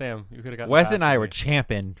 Sam, you could have got Wes and I were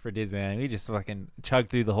champing for Disneyland. We just fucking chugged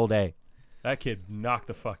through the whole day. That kid knocked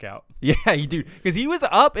the fuck out. Yeah, you do. Because he was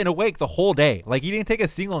up and awake the whole day. Like, he didn't take a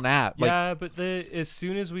single nap. Like, Yeah, but as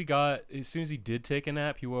soon as he did take a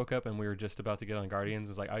nap, he woke up and we were just about to get on Guardians.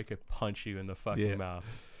 It's like, I could punch you in the fucking Yeah. mouth.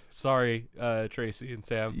 Sorry, Tracy and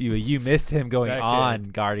Sam. you missed him going That kid. on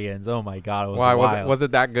Guardians. Oh, my God. It was Why wild. was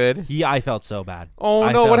it that good? I felt so bad. Oh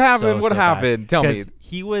I no! What felt happened? so, What so happened? Tell me. 'Cause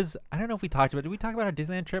he was, I don't know if we talked about it. Did we talk about our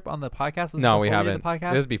Disneyland trip on the podcast? Was it No, we before did haven't. The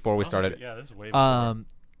podcast? This is before we Oh, started. yeah, this is way before.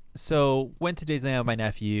 So went to Disneyland with my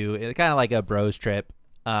nephew. It kind of like a bros trip.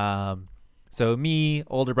 So me,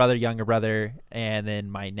 older brother, younger brother, and then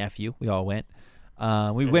my nephew. We all went. We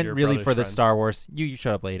And went your really brother's for the friends. Star Wars. You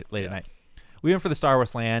showed up late at night. We went for the Star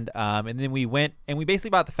Wars land, and then we went and we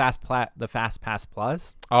basically bought the Fast Pass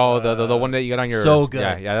Plus. Oh, the one that you got on your. So good.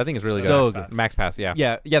 Yeah, that thing is really So good. good. Max Pass. Yeah.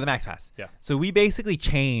 Yeah, the Max Pass. Yeah. So we basically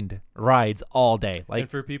chained rides all day. Like,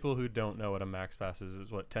 and for people who don't know what a Max Pass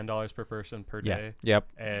is what, $10 per person per Yeah. day? Yep.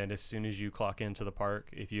 And as soon as you clock into the park,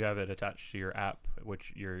 if you have it attached to your app,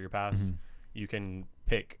 which your pass, Mhm. you can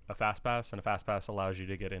pick a Fast Pass, and a Fast Pass allows you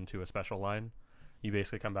to get into a special line. You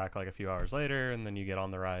basically come back like a few hours later, and then you get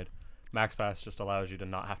on the ride. Max Pass just allows you to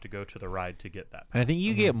not have to go to the ride to get that. And I think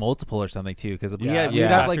you get multiple or something too, because we Yeah, would yeah.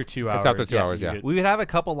 have after like 2 hours. It's after 2 hours, you yeah. get- we would have a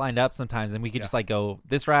couple lined up sometimes, and we could Yeah. just like go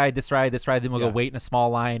this ride, this ride, this ride. Then we'll go Yeah. wait in a small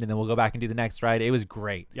line, and then we'll go back and do the next ride. It was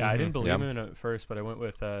great. Yeah, I didn't Mhm. believe Yeah. him in it at first, but I went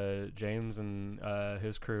with James and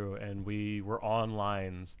his crew, and we were on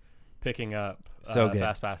lines picking up So good.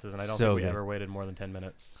 fast passes, and I don't So think we good. ever waited more than 10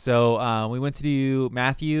 minutes. So we went to do.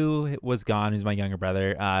 Matthew was gone. Who's my younger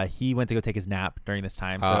brother. He went to go take his nap during this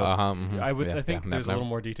time. So I think there's a little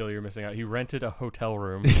more detail you're missing out. He rented a hotel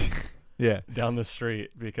room yeah. down the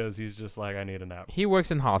street because he's just like, I need a nap. He works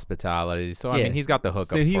in hospitality, so I Yeah. mean, he's got the hookups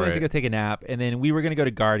So he for went it. to go take a nap, and then we were gonna go to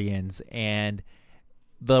Guardians, and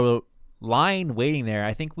the line waiting there.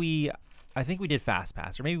 I think we did fast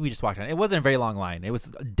pass, or maybe we just walked on. It wasn't a very long line. It was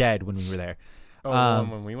dead when we were there. Oh,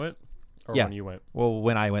 when we went? Or yeah. when you went? Well,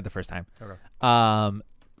 when I went the first time. Okay.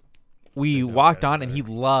 We Didn't know walked that on, and he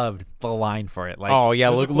better. loved the line for it. Like, oh yeah,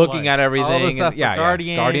 it was a cool looking line. at everything. All the and- stuff for yeah,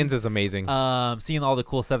 Guardians. Guardians is amazing. seeing all the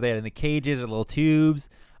cool stuff they had in the cages or little tubes.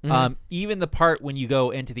 Mhm. Even the part when you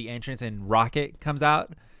go into the entrance and Rocket comes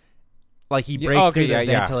out, like he Yeah, breaks okay, through the yeah,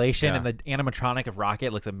 yeah, ventilation, yeah. and the animatronic of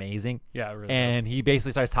Rocket looks amazing. Yeah, it really And he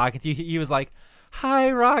basically starts talking to you. He was like,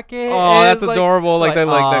 "Hi, Rocket." Oh, And that's it's adorable! Like the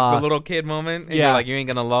aw. the little kid moment. And Yeah. you're like, you ain't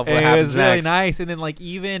gonna love what It happens was really next. nice. And then like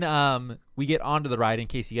even we get onto the ride. In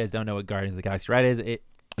case you guys don't know what Guardians of the Galaxy ride is, it's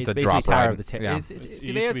a basically drop Tower ride. of the Terror. Yeah. Do It used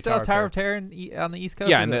they to have be still Tower of Tower of Terror on the East Coast?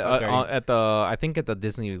 Yeah, or and is it Guardians? at the I think at the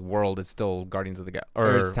Disney World, it's still Guardians of the Galaxy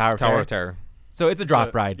Or it's Tower of Terror. So it's a drop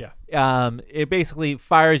So, ride. yeah. It basically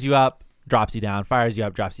fires you up, drops you down, fires you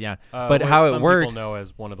up, drops you down. But What how it some works, people know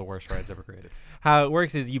as one of the worst rides ever created. how it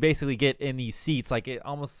works is you basically get in these seats, like it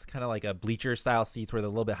almost kind of like a bleacher style seats where they're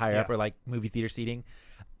a little bit higher up, Yeah. or like movie theater seating.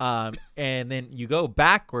 And then you go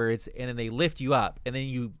backwards, and then they lift you up, and then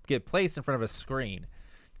you get placed in front of a screen.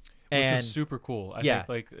 Which And is super cool. I Yeah. think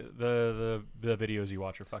like the videos you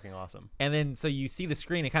watch are fucking awesome. and then so you see the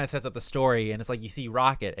screen, it kind of sets up the story, and it's like you see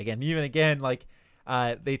Rocket again, like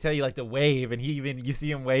they tell you like to wave, and you see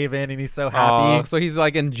him waving, and he's so happy. Oh, so he's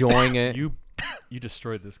like enjoying it. You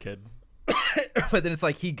destroyed this kid. But then it's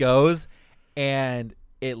like he goes, and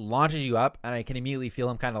it launches you up, and I can immediately feel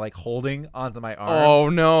him kind of like holding onto my arm. Oh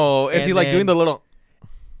no! Is And he like doing then- the little?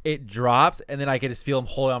 It drops, and then I can just feel him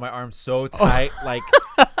holding on my arm so tight,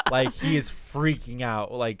 like he is freaking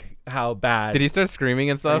out, like how bad. Did he start screaming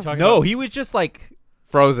and Are you stuff? talking No, about- he was just like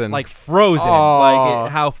Frozen. frozen, Aw.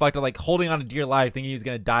 like how fucked up, like holding on to dear life, thinking he was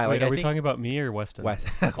gonna die. Wait, Like are I we think talking about me or Weston? West.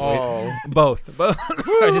 Oh. both.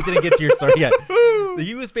 I just didn't get to your story yet. So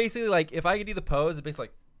he was basically like, if I could do the pose, it's basically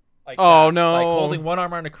like Oh, that, no. like holding one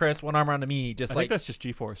arm onto Chris, one arm onto me, just I like think that's just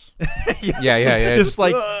G-force. yeah. just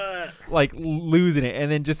like losing it,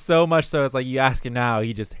 and then just so much so it's like you ask him now,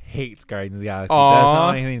 he just hates Guardians of the Galaxy. Does not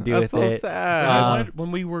want anything to do that's with so it. sad.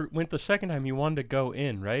 When we went the second time, you wanted to go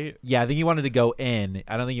in, right? Yeah, I think he wanted to go in.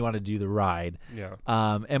 I don't think he wanted to do the ride. Yeah.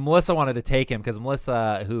 And Melissa wanted to take him because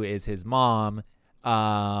Melissa, who is his mom,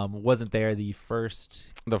 wasn't there the first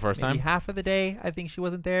the first maybe time. half of the day. I think she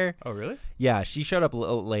wasn't there. Oh, really? Yeah, she showed up a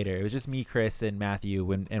little later. It was just me, Chris, and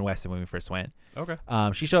Matthew and Weston when we first went. Okay.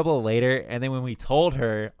 She showed up a little later, and then when we told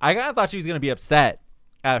her, I kind of thought she was gonna be upset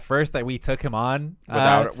at first that we took him on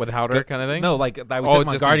Without her kind of thing. No, like that we Oh, took him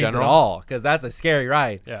on just in Guardians at general? all, because that's a scary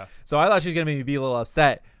ride. Yeah. So I thought she was gonna maybe be a little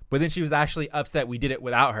upset, but then she was actually upset we did it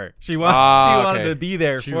without her. She wanted okay. to be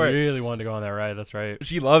there She for it. really wanted to go on that ride. That's right.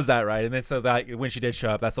 She loves that ride, and then so that when she did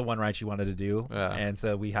show up, that's the one ride she wanted to do, Yeah. and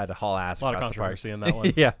so we had to haul ass. A lot of across the park. controversy in that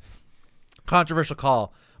one. Yeah, controversial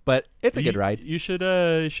call, but it's a good ride. You should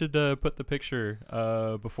put the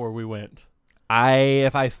picture before we went.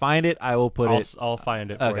 If I find it, I will put it. I'll find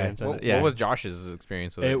it for you Okay. and send it. Yeah. What was Josh's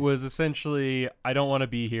experience with it? It was essentially, I don't want to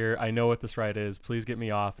be here. I know what this ride is. Please get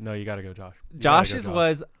me off. No, you got to go, Josh. You gotta go, Josh's Josh.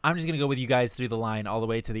 was, I'm just gonna go with you guys through the line all the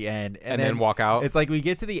way to the end, and then walk out. It's like we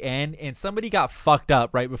get to the end, and somebody got fucked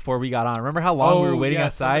up right before we got on. Remember how long we were waiting yeah,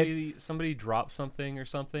 outside, Somebody dropped something or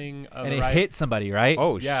something. and it hit somebody, right?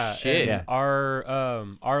 Oh Yeah, shit! and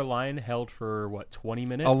our line held for what 20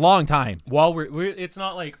 minutes. a long time. While we're it's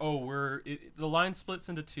not like the line splits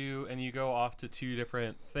into two and you go off to two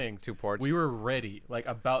different things. 2 ports. We were ready, like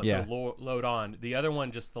about Yeah. to load on. The other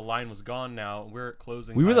one, just the line was gone now. We're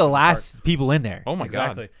closing. We were time the in park. last people in there. Oh my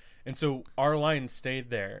Exactly. god! And so our line stayed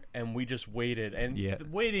there, and we just waited. And Yeah.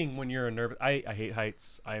 waiting when you're nervous, I hate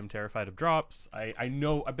heights. I am terrified of drops. I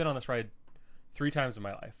know I've been on this ride 3 times in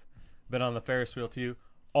my life. Been on the Ferris wheel too.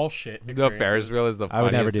 All shit. The Ferris wheel is the I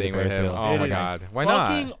would never funniest do the thing with Ferris him. wheel. Oh It my is god! Why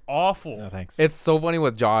fucking not? awful. No thanks. It's so funny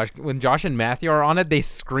with Josh. When Josh and Matthew are on it, they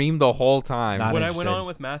scream the whole time. Not When I went interested. on it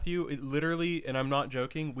with Matthew, it literally, and I'm not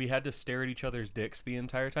joking, we had to stare at each other's dicks the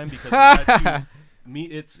entire time because we had to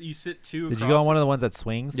You sit two. Did you go on one of the ones that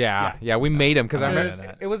swings? Yeah, we made him because I I'm remember into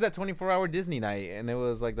that. it was that 24-hour Disney night, and it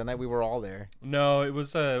was like the night we were all there. No, it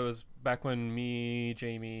was back when me,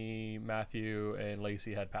 Jamie, Matthew, and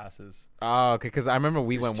Lacey had passes. Oh, okay. Because I remember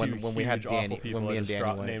we There's went two when we had huge, awful Danny. people When me I and just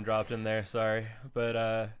Danny went. name dropped in there. Sorry,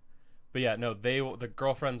 but yeah, no, the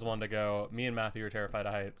girlfriends wanted to go. Me and Matthew were terrified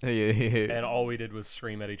of heights, and all we did was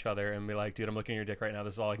scream at each other and be like, "Dude, I'm looking at your dick right now.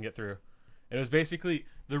 This is all I can get through." And it was basically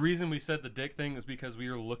the reason we said the dick thing is because we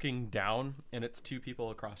were looking down and it's two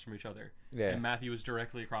people across from each other. Yeah. And Matthew was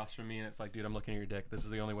directly across from me and it's like, dude, I'm looking at your dick. This is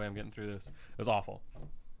the only way I'm getting through this. It was awful.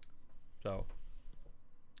 So,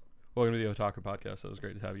 welcome to the Otaku Podcast. It was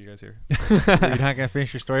great to have you guys here. You're not gonna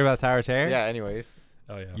finish your story about Tower of Terror? Yeah. Anyways.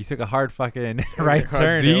 Oh yeah, You took a hard fucking right A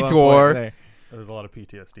turn. at one detour. point there. there's a lot of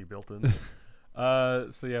PTSD built in.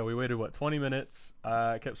 So yeah, we waited 20 minutes.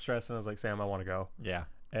 I kept stressing. I was like, Sam, I want to go. Yeah.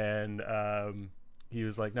 And he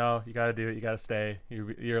was like, no, you gotta do it. You gotta stay.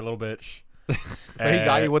 You're a little bitch. So he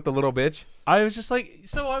got you with the little bitch. I was just like,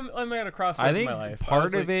 so I'm at a crossroads I think in my life.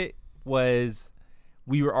 part of it was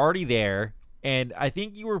we were already there, and I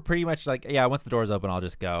think you were pretty much like, yeah, once the door's open, I'll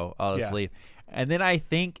just go. I'll just Yeah. leave. And then I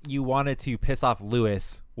think you wanted to piss off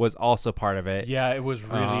Lewis was also part of it. Yeah, it was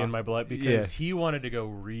really Uh-huh. in my blood because he wanted to go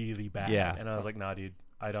really bad. Yeah. And I was like, nah, dude,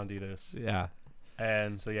 I don't do this. Yeah.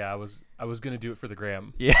 And so yeah, I was gonna do it for the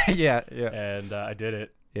gram, Yeah. Yeah. Yeah. and I did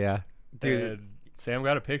it. Yeah. Dude. And Sam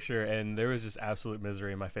got a picture, and there was just absolute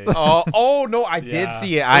misery in my face. Oh no, I did Yeah.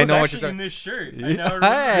 see it. It I was know what actually you're in talking. this shirt. I Yeah. now remember.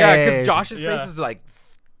 Hey. Yeah, because Josh's Yeah. face is like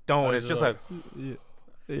stone. I It's was just like- like,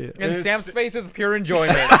 Yeah. and It's- Sam's face is pure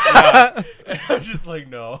enjoyment. Yeah. I'm just like,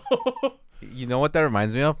 no. You know what that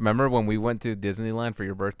reminds me of? Remember when we went to Disneyland for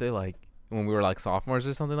your birthday, like when we were like sophomores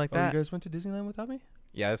or something like Oh, you that? guys went to Disneyland without me?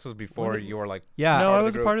 Yeah, this was before did- you were like. Yeah. no, part I of the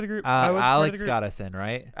was a group. part of the group. I was part of Alex the group. got us in,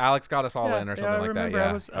 right? Alex got us all yeah, in or yeah, something I like remember.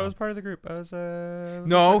 that. Yeah. I was part of the group. I was with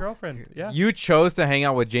No. my girlfriend. Yeah. You chose to hang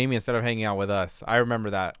out with Jamie instead of hanging out with us. I remember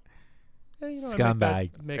that. Yeah, you know, I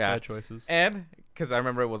Scumbag. Make Yeah. bad choices. And because I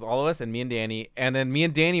remember it was all of us and me and Danny. And then me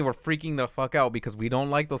and Danny were freaking the fuck out because we don't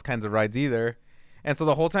like those kinds of rides either. And so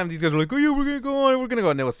the whole time these guys were like, oh yeah, we're going to go on. We're going to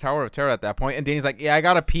go. And it was Tower of Terror at that point. And Danny's like, yeah, I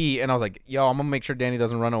got to pee. And I was like, yo, I'm going to make sure Danny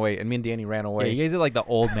doesn't run away. And me and Danny ran Yeah, away. you guys did like the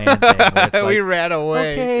old man thing. Where it's We like, ran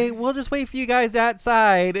away. okay, we'll just wait for you guys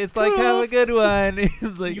outside. It's like, have a good one.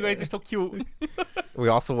 It's like, You guys are so cute. We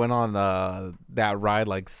also went on that ride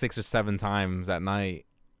like 6 or 7 times at night.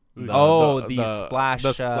 the splash.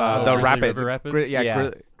 The Grizzly rapid. River Rapids?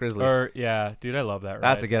 Yeah. Grizzly. Or yeah, dude, I love that ride.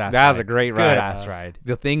 That's a good ass. That was ride. a great good ride. ass ride.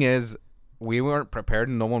 The thing is, we weren't prepared.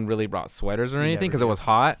 No one really brought sweaters or We anything never because it did. was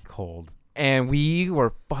hot. Cold. And we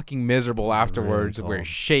were fucking miserable afterwards. Really We were cold.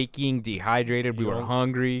 shaking, dehydrated. We You were won't-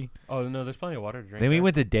 hungry. Oh no, there's plenty of water to drink. Then we there.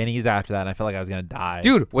 went to Denny's after that, and I felt like I was gonna die.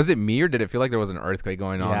 Dude, was it me or did it feel like there was an earthquake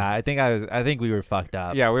going on? Yeah, I think we were fucked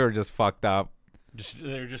up. Yeah, we were just fucked up.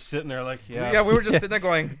 They're just sitting there like, yeah. Yeah, we were just sitting there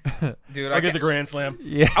going, dude, I get the grand slam.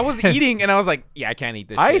 Yeah. I was eating and I was like, yeah, I can't eat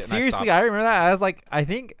this shit. I and seriously, stopped. I remember that. I was like,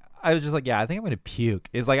 I was just like, yeah, I think I'm gonna puke.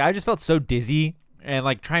 It's like I just felt so dizzy and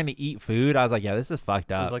like trying to eat food. I was like, yeah, this is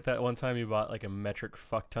fucked It up. was like that one time you bought like a metric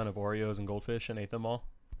fuck ton of Oreos and goldfish and ate them all.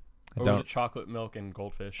 I Or was don't, it chocolate milk and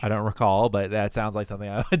goldfish? I don't recall, but that sounds like something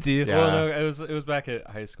I would do. Yeah. Well, no, it was back at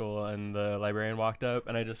high school, and the librarian walked up,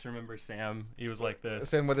 and I just remember Sam. He was like this.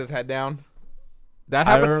 Sitting with his head down. That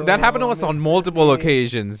I happened. That happened to don't us on know, multiple Sydney.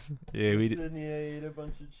 occasions. Yeah, we did. Sydney ate a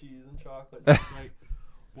bunch of cheese and chocolate. And it's like,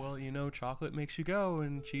 well, you know, chocolate makes you go,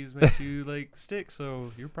 and cheese makes you like stick.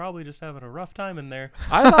 So you're probably just having a rough time in there.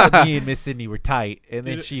 I thought me and Miss Sydney were tight, and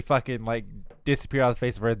then Dude, she fucking like disappeared off the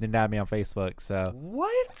face of earth and didn't add me on Facebook. So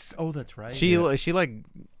What? Oh, that's right. She like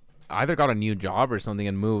either got a new job or something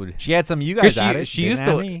and moved. she had some of you guys 'Cause at it. she didn't used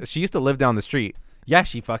have to me. she used to live down the street. Yeah,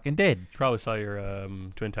 she fucking did. She probably saw your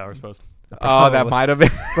Twin Towers post. Oh, that Probably. might have been.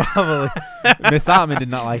 Probably. Miss Altman did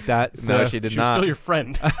not like that. So. No, she did She was not. still your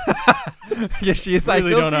friend. Yeah, she is. I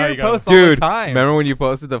Really still don't see know how her you got post all the Dude, time. remember when you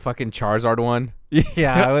posted the fucking Charizard one?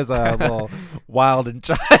 Yeah, I was a little wild and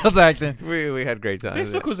child acting. We had great times.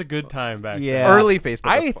 Facebook was a good time back Yeah. then. Early Facebook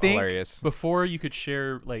I was think hilarious. Before you could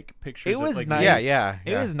share like pictures. It was of, like, nice. Yeah, memes. yeah.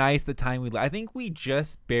 It was nice the time I think we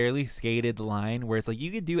just barely skated the line where it's like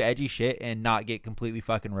you could do edgy shit and not get completely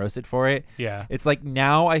fucking roasted for it. Yeah. It's like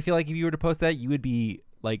now I feel like if you were to post that, you would be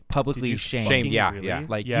like publicly you shamed. Shamed, fucking yeah, really? yeah.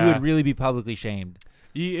 Like Yeah. you would really be publicly shamed.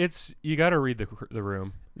 You got to read the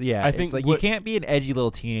room. Yeah, I it's think like what- you can't be an edgy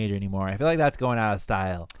little teenager anymore. I feel like that's going out of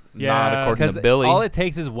style. Not Yeah, according Because to Billy. all it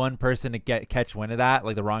takes is one person to catch wind of that,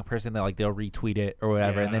 like the wrong person, that like they'll retweet it or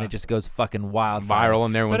whatever, and then Yeah. it just goes fucking wild viral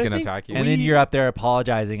and everyone's But I gonna think attack you. And then We- you're up there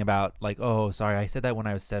apologizing about like, oh, sorry, I said that when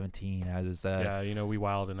I was 17. I was Yeah, you know, we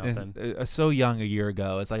wild enough then. so young a year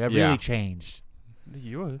ago. It's like I've Yeah. really changed.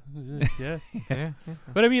 Yeah. Yeah.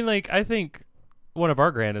 But I mean, like, I think one of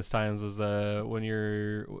our grandest times was when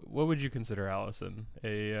you're. What would you consider Allison?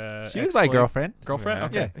 She was my girlfriend.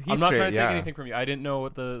 Girlfriend? Yeah. Okay. Yeah. I'm not trying to take Yeah. anything from you. I didn't know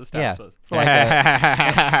what the Yeah. status was. For like, a,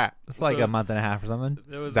 that for like So- a month and a half or something.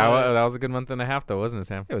 It was was a good month and a half, though, wasn't it,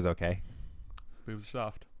 Sam? It was okay. boobs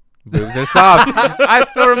soft. Boobs are soft. I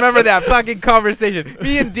still remember that fucking conversation.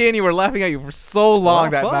 Me and Danny were laughing at you for so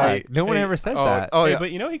long that fuck. night. No one Hey, ever says oh, that. Oh, Hey, yeah.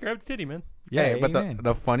 but you know he grabbed a titty, man. Yeah, Hey, but amen.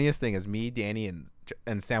 the funniest thing is me, Danny,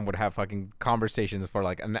 and Sam would have fucking conversations for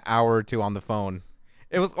like an hour or two on the phone.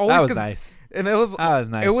 It was always that was 'cause- nice. and it was That was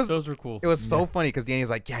nice. it was Those were cool. it was so Yeah. funny because Danny's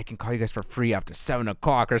like, yeah, I can call you guys for free after 7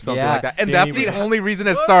 o'clock or something Yeah. like that, and Danny that's the was- only reason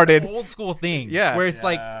it What started. an old school thing. Yeah. Where it's Yeah.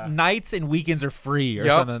 like nights and weekends are free or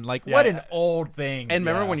Yup. something. Like what Yeah. an old thing. And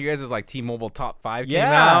remember Yeah. when you guys was like T-Mobile top 5 came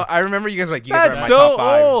Yeah. out? I remember you guys were like, you guys that's are my so top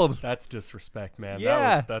 5. old. That's disrespect, man.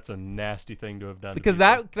 Yeah. That's a nasty thing to have done. to Because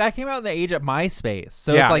people. that came out in the age of MySpace.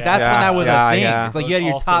 So Yeah. it's like that's Yeah. when that was Yeah. a thing. Yeah. It's like It you had was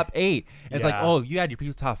your also- top 8. And it's like, Yeah. oh, you had your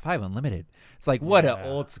people's top 5 unlimited. It's like what Yeah. an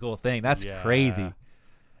old school thing. That's Yeah. crazy.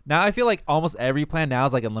 Now I feel like almost every plan now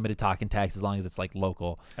is like unlimited talk and text as long as it's like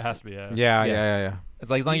local. It has to be. Yeah.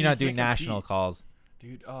 It's like as long as You you're not doing can't national compete. calls.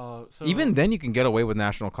 Dude. So Even then, you can get away with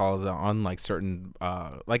national calls on like certain,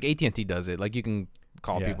 like AT&T does it. Like you can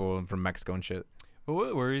call Yeah. people from Mexico and shit. But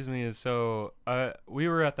what worries me is we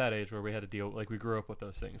were at that age where we had to deal. Like we grew up with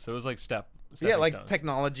those things. So it was like Yeah, stepping like stones.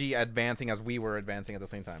 technology advancing as we were advancing at the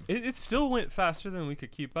same time. It still went faster than we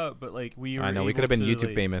could keep up, but like we were. I know we able could have been to, YouTube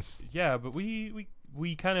like, famous. Yeah, but we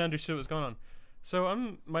kind of understood what was going on.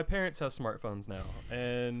 So my parents have smartphones now,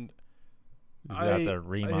 and He's about to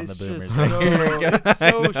ream on the it's boomers. just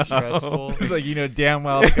so, it's so stressful. It's like you know damn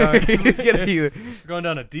well. He's gonna be. We're going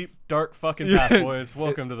down a deep, dark fucking path, boys.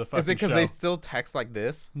 Welcome to the fucking Is it because show. they still text like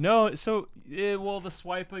this? No, so the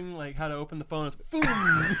swiping, like how to open the phone is boom.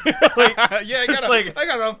 Like, Yeah, it's like I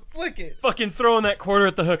gotta flick it. fucking throwing that quarter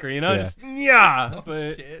at the hooker, you know? Yeah. Just yeah.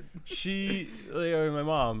 But Shit. she, my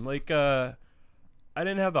mom, I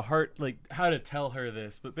didn't have the heart, like, how to tell her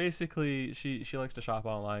this, but basically, she likes to shop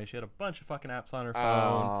online. She had a bunch of fucking apps on her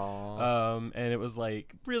phone, and it was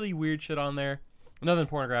like really weird shit on there. Nothing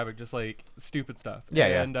pornographic, just like stupid stuff. Yeah,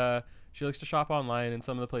 yeah. And she likes to shop online, and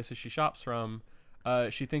some of the places she shops from,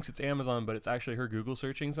 she thinks it's Amazon, but it's actually her Google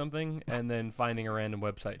searching something and then finding a random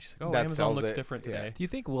website. She's like, "Oh, That Amazon sells looks it. different Yeah. today." Do you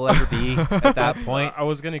think we'll ever be at that point? I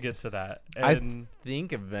was gonna get to that, I and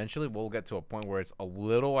think eventually we'll get to a point where it's a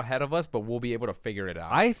little ahead of us, but we'll be able to figure it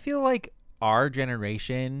out. I feel like our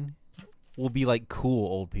generation will be like cool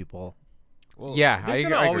old people. well, Yeah, there's I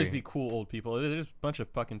gonna agree. always be cool old people. There's a bunch of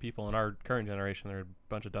fucking people in our current generation that are a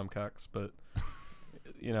bunch of dumb cucks, but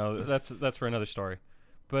you know that's for another story.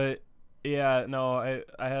 But yeah, no, I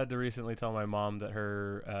had to recently tell my mom that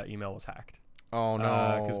her email was hacked. Oh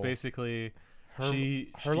no! Because basically, her,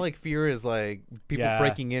 she like fear is like people Yeah.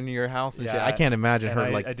 breaking into your house and shit. Yeah, I can't imagine and her I,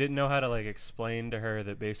 like. I didn't know how to like explain to her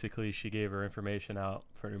that basically she gave her information out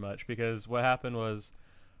pretty much, because what happened was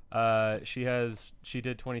she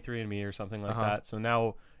did 23andMe or something like Uh-huh. that. So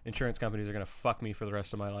now insurance companies are gonna fuck me for the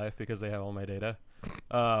rest of my life because they have all my data.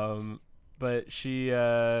 But she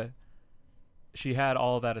had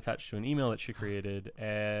all of that attached to an email that she created,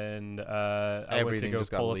 and I went to Everything go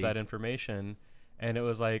just got pull up that leaked. information, and it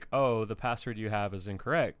was like, oh, the password you have is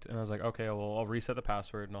incorrect. And I was like, okay, well, I'll reset the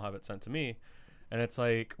password and I'll have it sent to me. And it's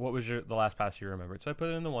like, what was the last password you remembered? So I put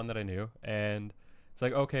it in the one that I knew, and it's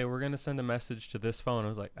like, okay, we're gonna send a message to this phone. I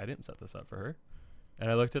was like, I didn't set this up for her. And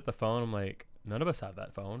I looked at the phone. I'm like, none of us have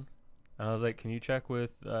that phone. And I was like, can you check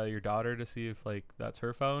with your daughter to see if like that's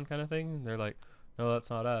her phone, kind of thing? And they're like, no, that's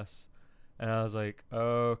not us. And I was like,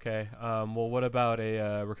 oh, okay. Well, what about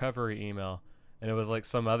a recovery email? And it was like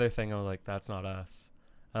some other thing. I was like, that's not us.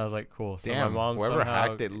 I was like, cool. So Damn, my mom whoever somehow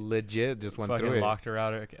hacked it legit just went fucking through it. locked her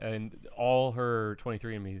out, and all her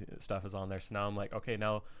 23andMe stuff is on there. So now I'm like, okay,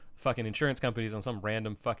 now fucking insurance companies and some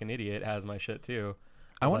random fucking idiot has my shit too.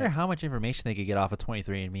 I was wonder like- how much information they could get off of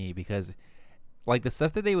 23andMe, because like the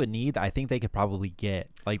stuff that they would need, I think they could probably get.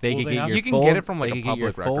 Like they Well, could they get have- your You can full, get it from, like, they a could get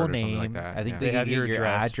your public full record or something name. like that, I think yeah. they, They could have get your your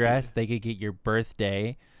address. address. They could get your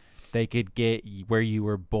birthday. They could get where you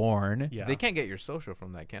were born. Yeah. They can't get your social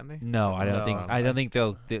from that, can they? No, I don't No, think. I I don't don't think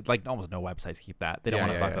they'll like almost no websites keep that. They don't Yeah,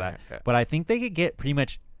 want to yeah, fuck with yeah, that. yeah. But I think they could get pretty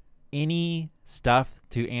much any stuff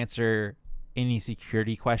to answer any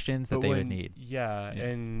security questions that But they would when- need. Yeah, Yeah.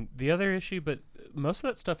 and the other issue, but most of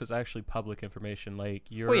that stuff is actually public information. Like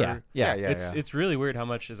you're, Well, yeah, yeah. Yeah, it's really weird how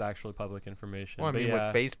much is actually public information. Well, I But mean,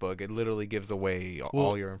 yeah, with Facebook, it literally gives away Well,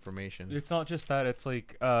 all your information. it's not just that. It's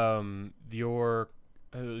like your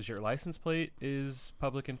license plate is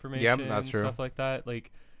public information. that's true. Stuff like that.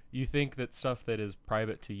 Like you think that stuff that is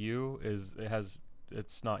private to you it has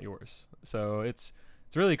it's not yours. So it's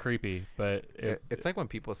really creepy. But It's like when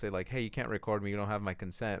people say like, "Hey, you can't record me. You don't have my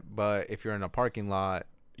consent." But if you're in a parking lot,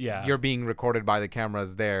 yeah, you're being recorded by the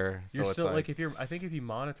cameras there. So you're it's still like if you're. I think if you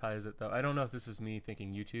monetize it though, I don't know if this is me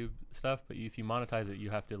thinking YouTube stuff, but if you monetize it, you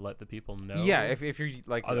have to let the people know. yeah, if you're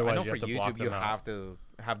like, Otherwise I know you for have to block YouTube, you them out. have to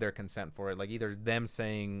have their consent for it. Like either them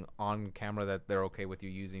saying on camera that they're okay with you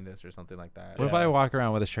using this or something like that. What if Yeah. I walk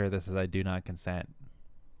around with a shirt that says I do not consent?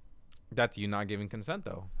 That's you not giving consent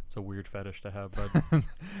though. It's a weird fetish to have, but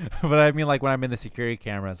But I mean, like when I'm in the security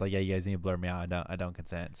camera, it's like, yeah, you guys need to blur me out. I don't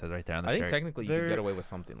consent. It says right there on the I think shirt. technically you There- could get away with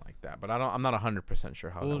something like that, but I'm not 100% sure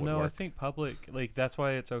how well, that would no, I work. think public like that's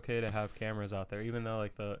why it's okay to have cameras out there, even though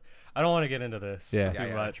like I don't want to get into this Yeah. too Yeah,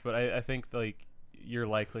 yeah. much, but I think like your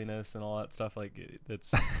likeliness and all that stuff like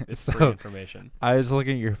it's So- free information. I was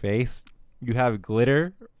looking at your face. You have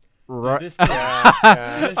glitter. Right. This thing-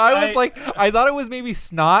 This- I was like, I thought it was maybe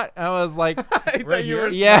snot. I was like, I thought Right you here? were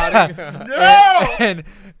yeah. snotting. No! And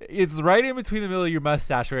it's right in between the middle of your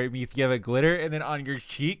mustache where it means you have a glitter, and then on your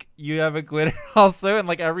cheek you have a glitter also. And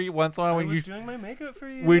like every once in a while I when was you doing my makeup for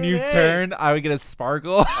you. when you today. turn, I would get a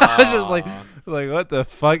sparkle. I was just like what the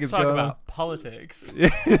fuck Let's is talk going about politics.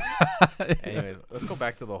 on? Anyways, let's go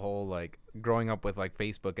back to the whole like growing up with like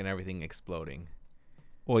Facebook and everything exploding.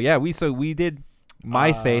 Well, yeah, we did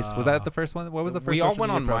MySpace. Was that the first one? What was the first? We all social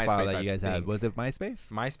went media on profile MySpace, that I you guys had? think. Was it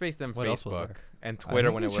MySpace? MySpace, then What else was Facebook, there? and I Twitter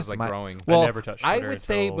think when it it was was just like my- growing. Well, never touched I Twitter would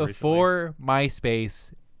say until recently. before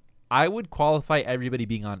MySpace, I would qualify everybody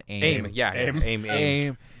being on AIM. AIM, yeah, AIM. AIM.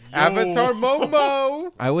 AIM. Avatar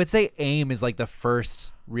Momo. I would say AIM is like the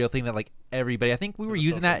first real thing that like everybody. I think we were It's a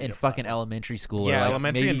using social that in media fucking platform. elementary school. or Yeah, like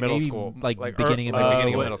elementary maybe, and middle maybe, school. like Like, beginning of like middle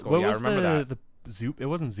beginning of school. middle school. What Yeah, I was remember that. the Zoop? It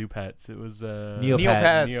wasn't Zoopets. It was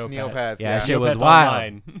Neopets. Neopets. Yeah, Yeah, shit was Neopets wild.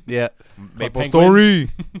 Online. Yeah, Maple Penguin. Story.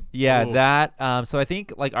 yeah, Cool. that. So I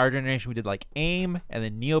think like our generation, we did like AIM, and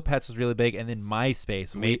then Neopets was really big, and then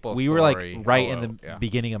MySpace. Maple we were like Story. right Oh, in the yeah.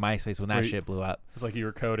 beginning of MySpace when that Wait. shit blew up. It's like you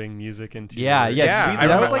were coding music into. Yeah, your- yeah, I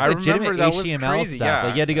that was remember- like I legitimate remember that was HTML crazy, stuff. yeah.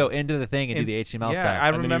 Like you had to go into the thing and do And- the HTML yeah, stuff. I And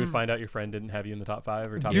then you remember. would find out your friend didn't have you in the top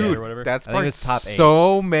 5 or top 8 Dude, or whatever. that's I think it part was top 8.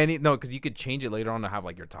 so many. No, because you could change it later on to have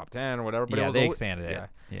like your top 10 or whatever. But it yeah, was they al- expanded it. yeah.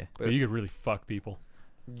 Yeah, but you could really fuck people.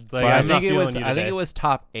 It's like, but I I'm not think it feeling was. you I think today. it was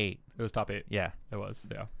top 8. It was top 8. Yeah. It was.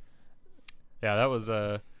 Yeah. Yeah, that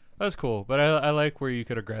was cool. But I like where you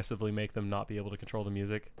could aggressively make them not be able to control the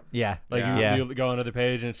music. Yeah. Like Yeah. you go on another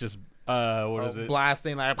page and it's just what is it?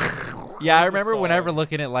 Blasting like. Yeah, I What's the remember whenever song?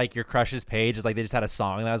 looking at like your crush's page, it's like they just had a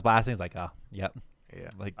song that was blasting. It's like, oh, yep. Yeah.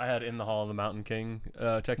 Like I had In the Hall of the Mountain King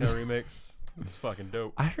techno remix. It's fucking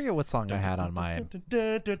dope. I forget what song I had on mine.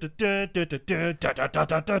 I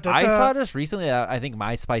I saw just recently that I think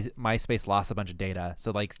MySpace lost a bunch of data,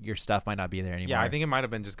 so like your stuff might not be there anymore. Yeah, I think it might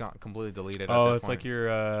have been just got completely deleted. Oh, at this it's like point. your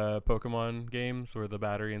Pokemon games where the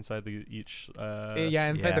battery inside each. Yeah,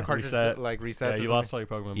 inside yeah. the cartridge Reset. like resets. Yeah, or you lost all your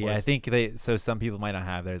Pokemon. Yeah, I boys. think they. So some people might not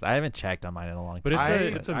have theirs. I haven't checked on mine in a long But time.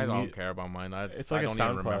 it's a I mu- don't care about mine. It's I like a don't even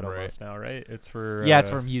SoundCloud remember it. almost now, right? It's for Yeah, it's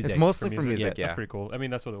for music. It's mostly for music. That's Yeah, pretty cool. I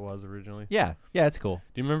mean, that's what it was originally. Yeah, yeah, it's cool.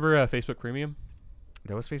 Do you remember Facebook Premium?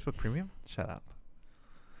 that was Facebook Premium. Shut up.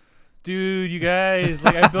 Dude, you guys,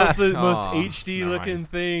 like I built the most Aw, HD never looking mind.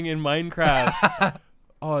 thing in Minecraft.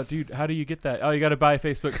 Oh, dude, how do you get that? Oh, you got to buy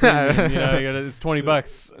Facebook Premium. It's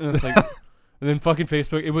 $20, and it's like, and then fucking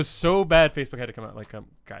Facebook. It was so bad. Facebook had to come out like,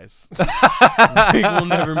 guys, we'll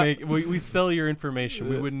never make. We sell your information.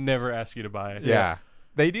 We would never ask you to buy it. Yeah.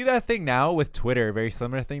 They do that thing now with Twitter, a very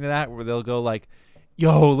similar thing to that, where they'll go like,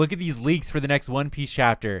 yo, look at these leaks for the next One Piece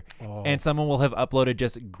chapter. Oh. And someone will have uploaded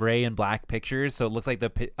just gray and black pictures, so it looks like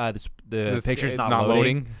the This- picture's not loading.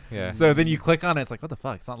 loading. Yeah. So then you click on it, it's like, what the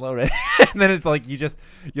fuck? It's not loaded. And then it's like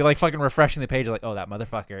you're like fucking refreshing the page, you're like, oh, that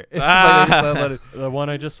motherfucker. It's like they just uploaded- The one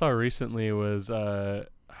I just saw recently was I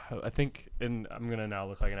think, and I'm gonna now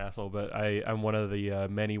look like an asshole, but I'm one of the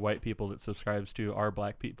many white people that subscribes to our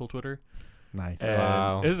black people Twitter. Nice. And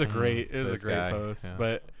Wow. it was a great This guy, post. yeah.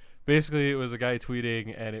 But basically it was a guy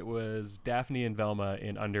tweeting and it was Daphne and Velma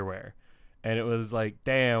in underwear. And it was like,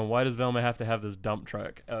 damn, why does Velma have to have this dump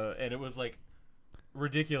truck? And it was like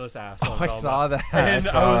ridiculous ass. Oh, on I Velma. saw that. And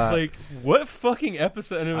I saw was that. like, what fucking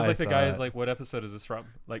episode? And it was I like the saw guy that. is like, what episode is this from?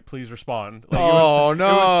 Like, please respond. Like, Oh, it was no.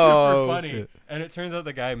 super funny. And it turns out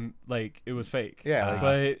the guy, like, it was fake. Yeah, like-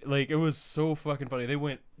 But, like, it was so fucking funny. They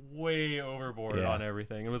went way overboard Yeah. on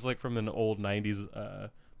everything. It was like from an old 90s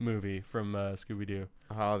movie from Scooby-Doo.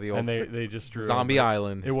 Oh, the old And they just drew Zombie over it.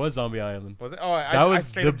 Island. It was Zombie Island. Was it? Oh, That I was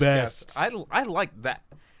straight the up just guessed. best. I liked that.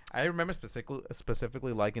 I remember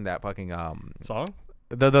specifically liking that fucking Song?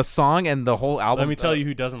 the song and the whole album. Let me tell you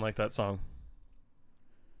who doesn't like that song.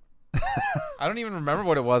 I don't even remember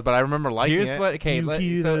what it was, but I remember liking Here's it. what. Okay,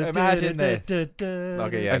 so imagine this. Okay,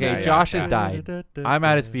 yeah, Okay, yeah, Josh yeah. has died. I'm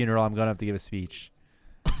at his funeral. I'm going to have to give a speech.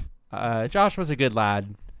 Josh was a good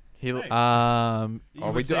lad. He, Thanks. are You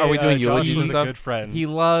we would do- are we say, doing Josh eulogies was and a stuff? good friend. He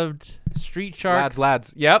loved Street Sharks,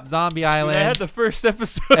 lads. Yep. Zombie Dude, Island, I had the first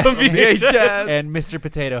episode of VHS. VHS. and Mr.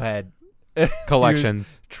 Potato Head.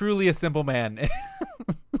 Collections. Truly a simple man.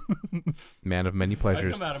 Man of many I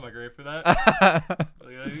pleasures. come out of my grave for that.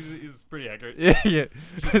 He's pretty accurate. yeah.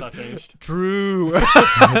 Shit's not changed. True.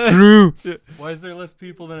 True. Why is there less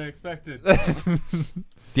people than I expected?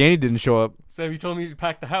 Danny didn't show up. Sam, you told me to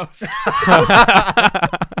pack the house.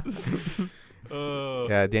 Oh,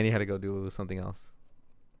 Yeah, Danny had to go do something else.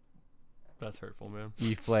 that's hurtful, man.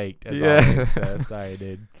 You flaked, as Yeah. always. Sorry,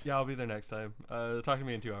 dude. Yeah, I'll be there next time. Talk to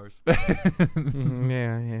me in 2 hours. yeah,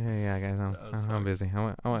 guys. That was I'm fun. busy. I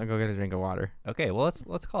want to go get a drink of water. Okay, well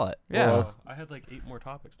let's call it. Yeah. Well, I had like 8 more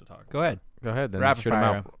topics to talk. Go ahead. Go ahead, then. Rapid shoot 'em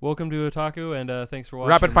fire. out. Welcome to Otaku, and thanks for watching.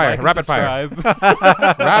 Rapid fire, Like and rapid fire.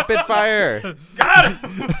 subscribe. Rapid fire. Got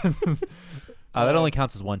it. That only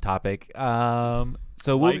counts as one topic.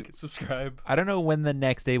 So we'll, Like, subscribe. I don't know when the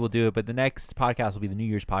next day we'll do it, but the next podcast will be the New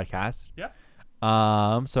Year's podcast. Yeah.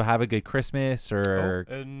 So have a good Christmas or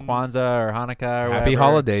and Kwanzaa or Hanukkah or Happy whatever.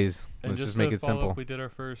 holidays. And Let's just to make it follow simple. up, we did our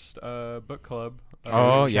first book club.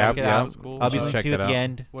 Oh, check yeah, it yeah. out. That was cool. I'll be should linking check to it that at the out.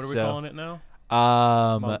 end. What are we so, calling it now?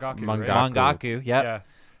 Mangaku. Mangaku, right? Mangaku. Yep. Yeah.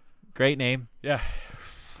 Great name. Yeah.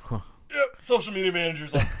 Yep. Social media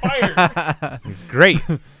manager's on fire. It's great.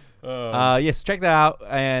 Yes, check that out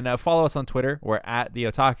and follow us on Twitter. We're at the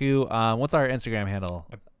Otaku. What's our Instagram handle?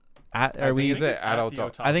 At I are we? think is it it's at at the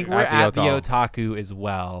Otaku? I think Otaku. we're At the at the Otaku as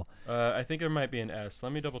well. I think there might be an S.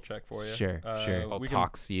 Let me double check for you. Sure, sure. We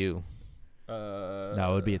Talks you. can,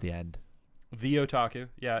 No, it would be at the end. The Otaku.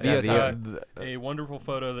 Yeah. The it's, Otaku. a wonderful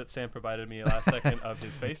photo that Sam provided me last second of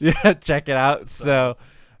his face. Yeah, check it out. So,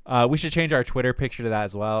 we should change our Twitter picture to that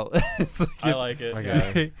as well. It's I like it.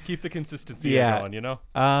 Okay. Yeah. Keep the consistency Yeah. going, you know?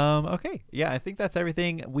 Okay. Yeah, I think that's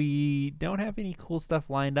everything. We don't have any cool stuff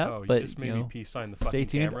lined up, Oh, you but just made you me know, peace sign the stay fucking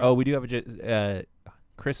tuned. camera. Oh, we do have a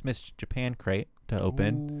Christmas Japan crate to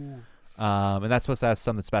open. And that's supposed to have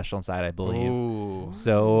something special inside, I believe. Ooh.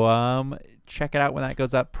 So, check it out when that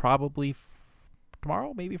goes up. Probably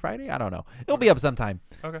tomorrow, maybe Friday. I don't know. It'll be up sometime.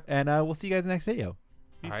 Okay. And we'll see you guys in the next video.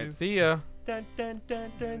 Peace. All right, see ya. Dun, dun,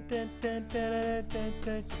 dun, dun, dun, dun, dun, dun, dun,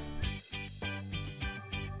 dun.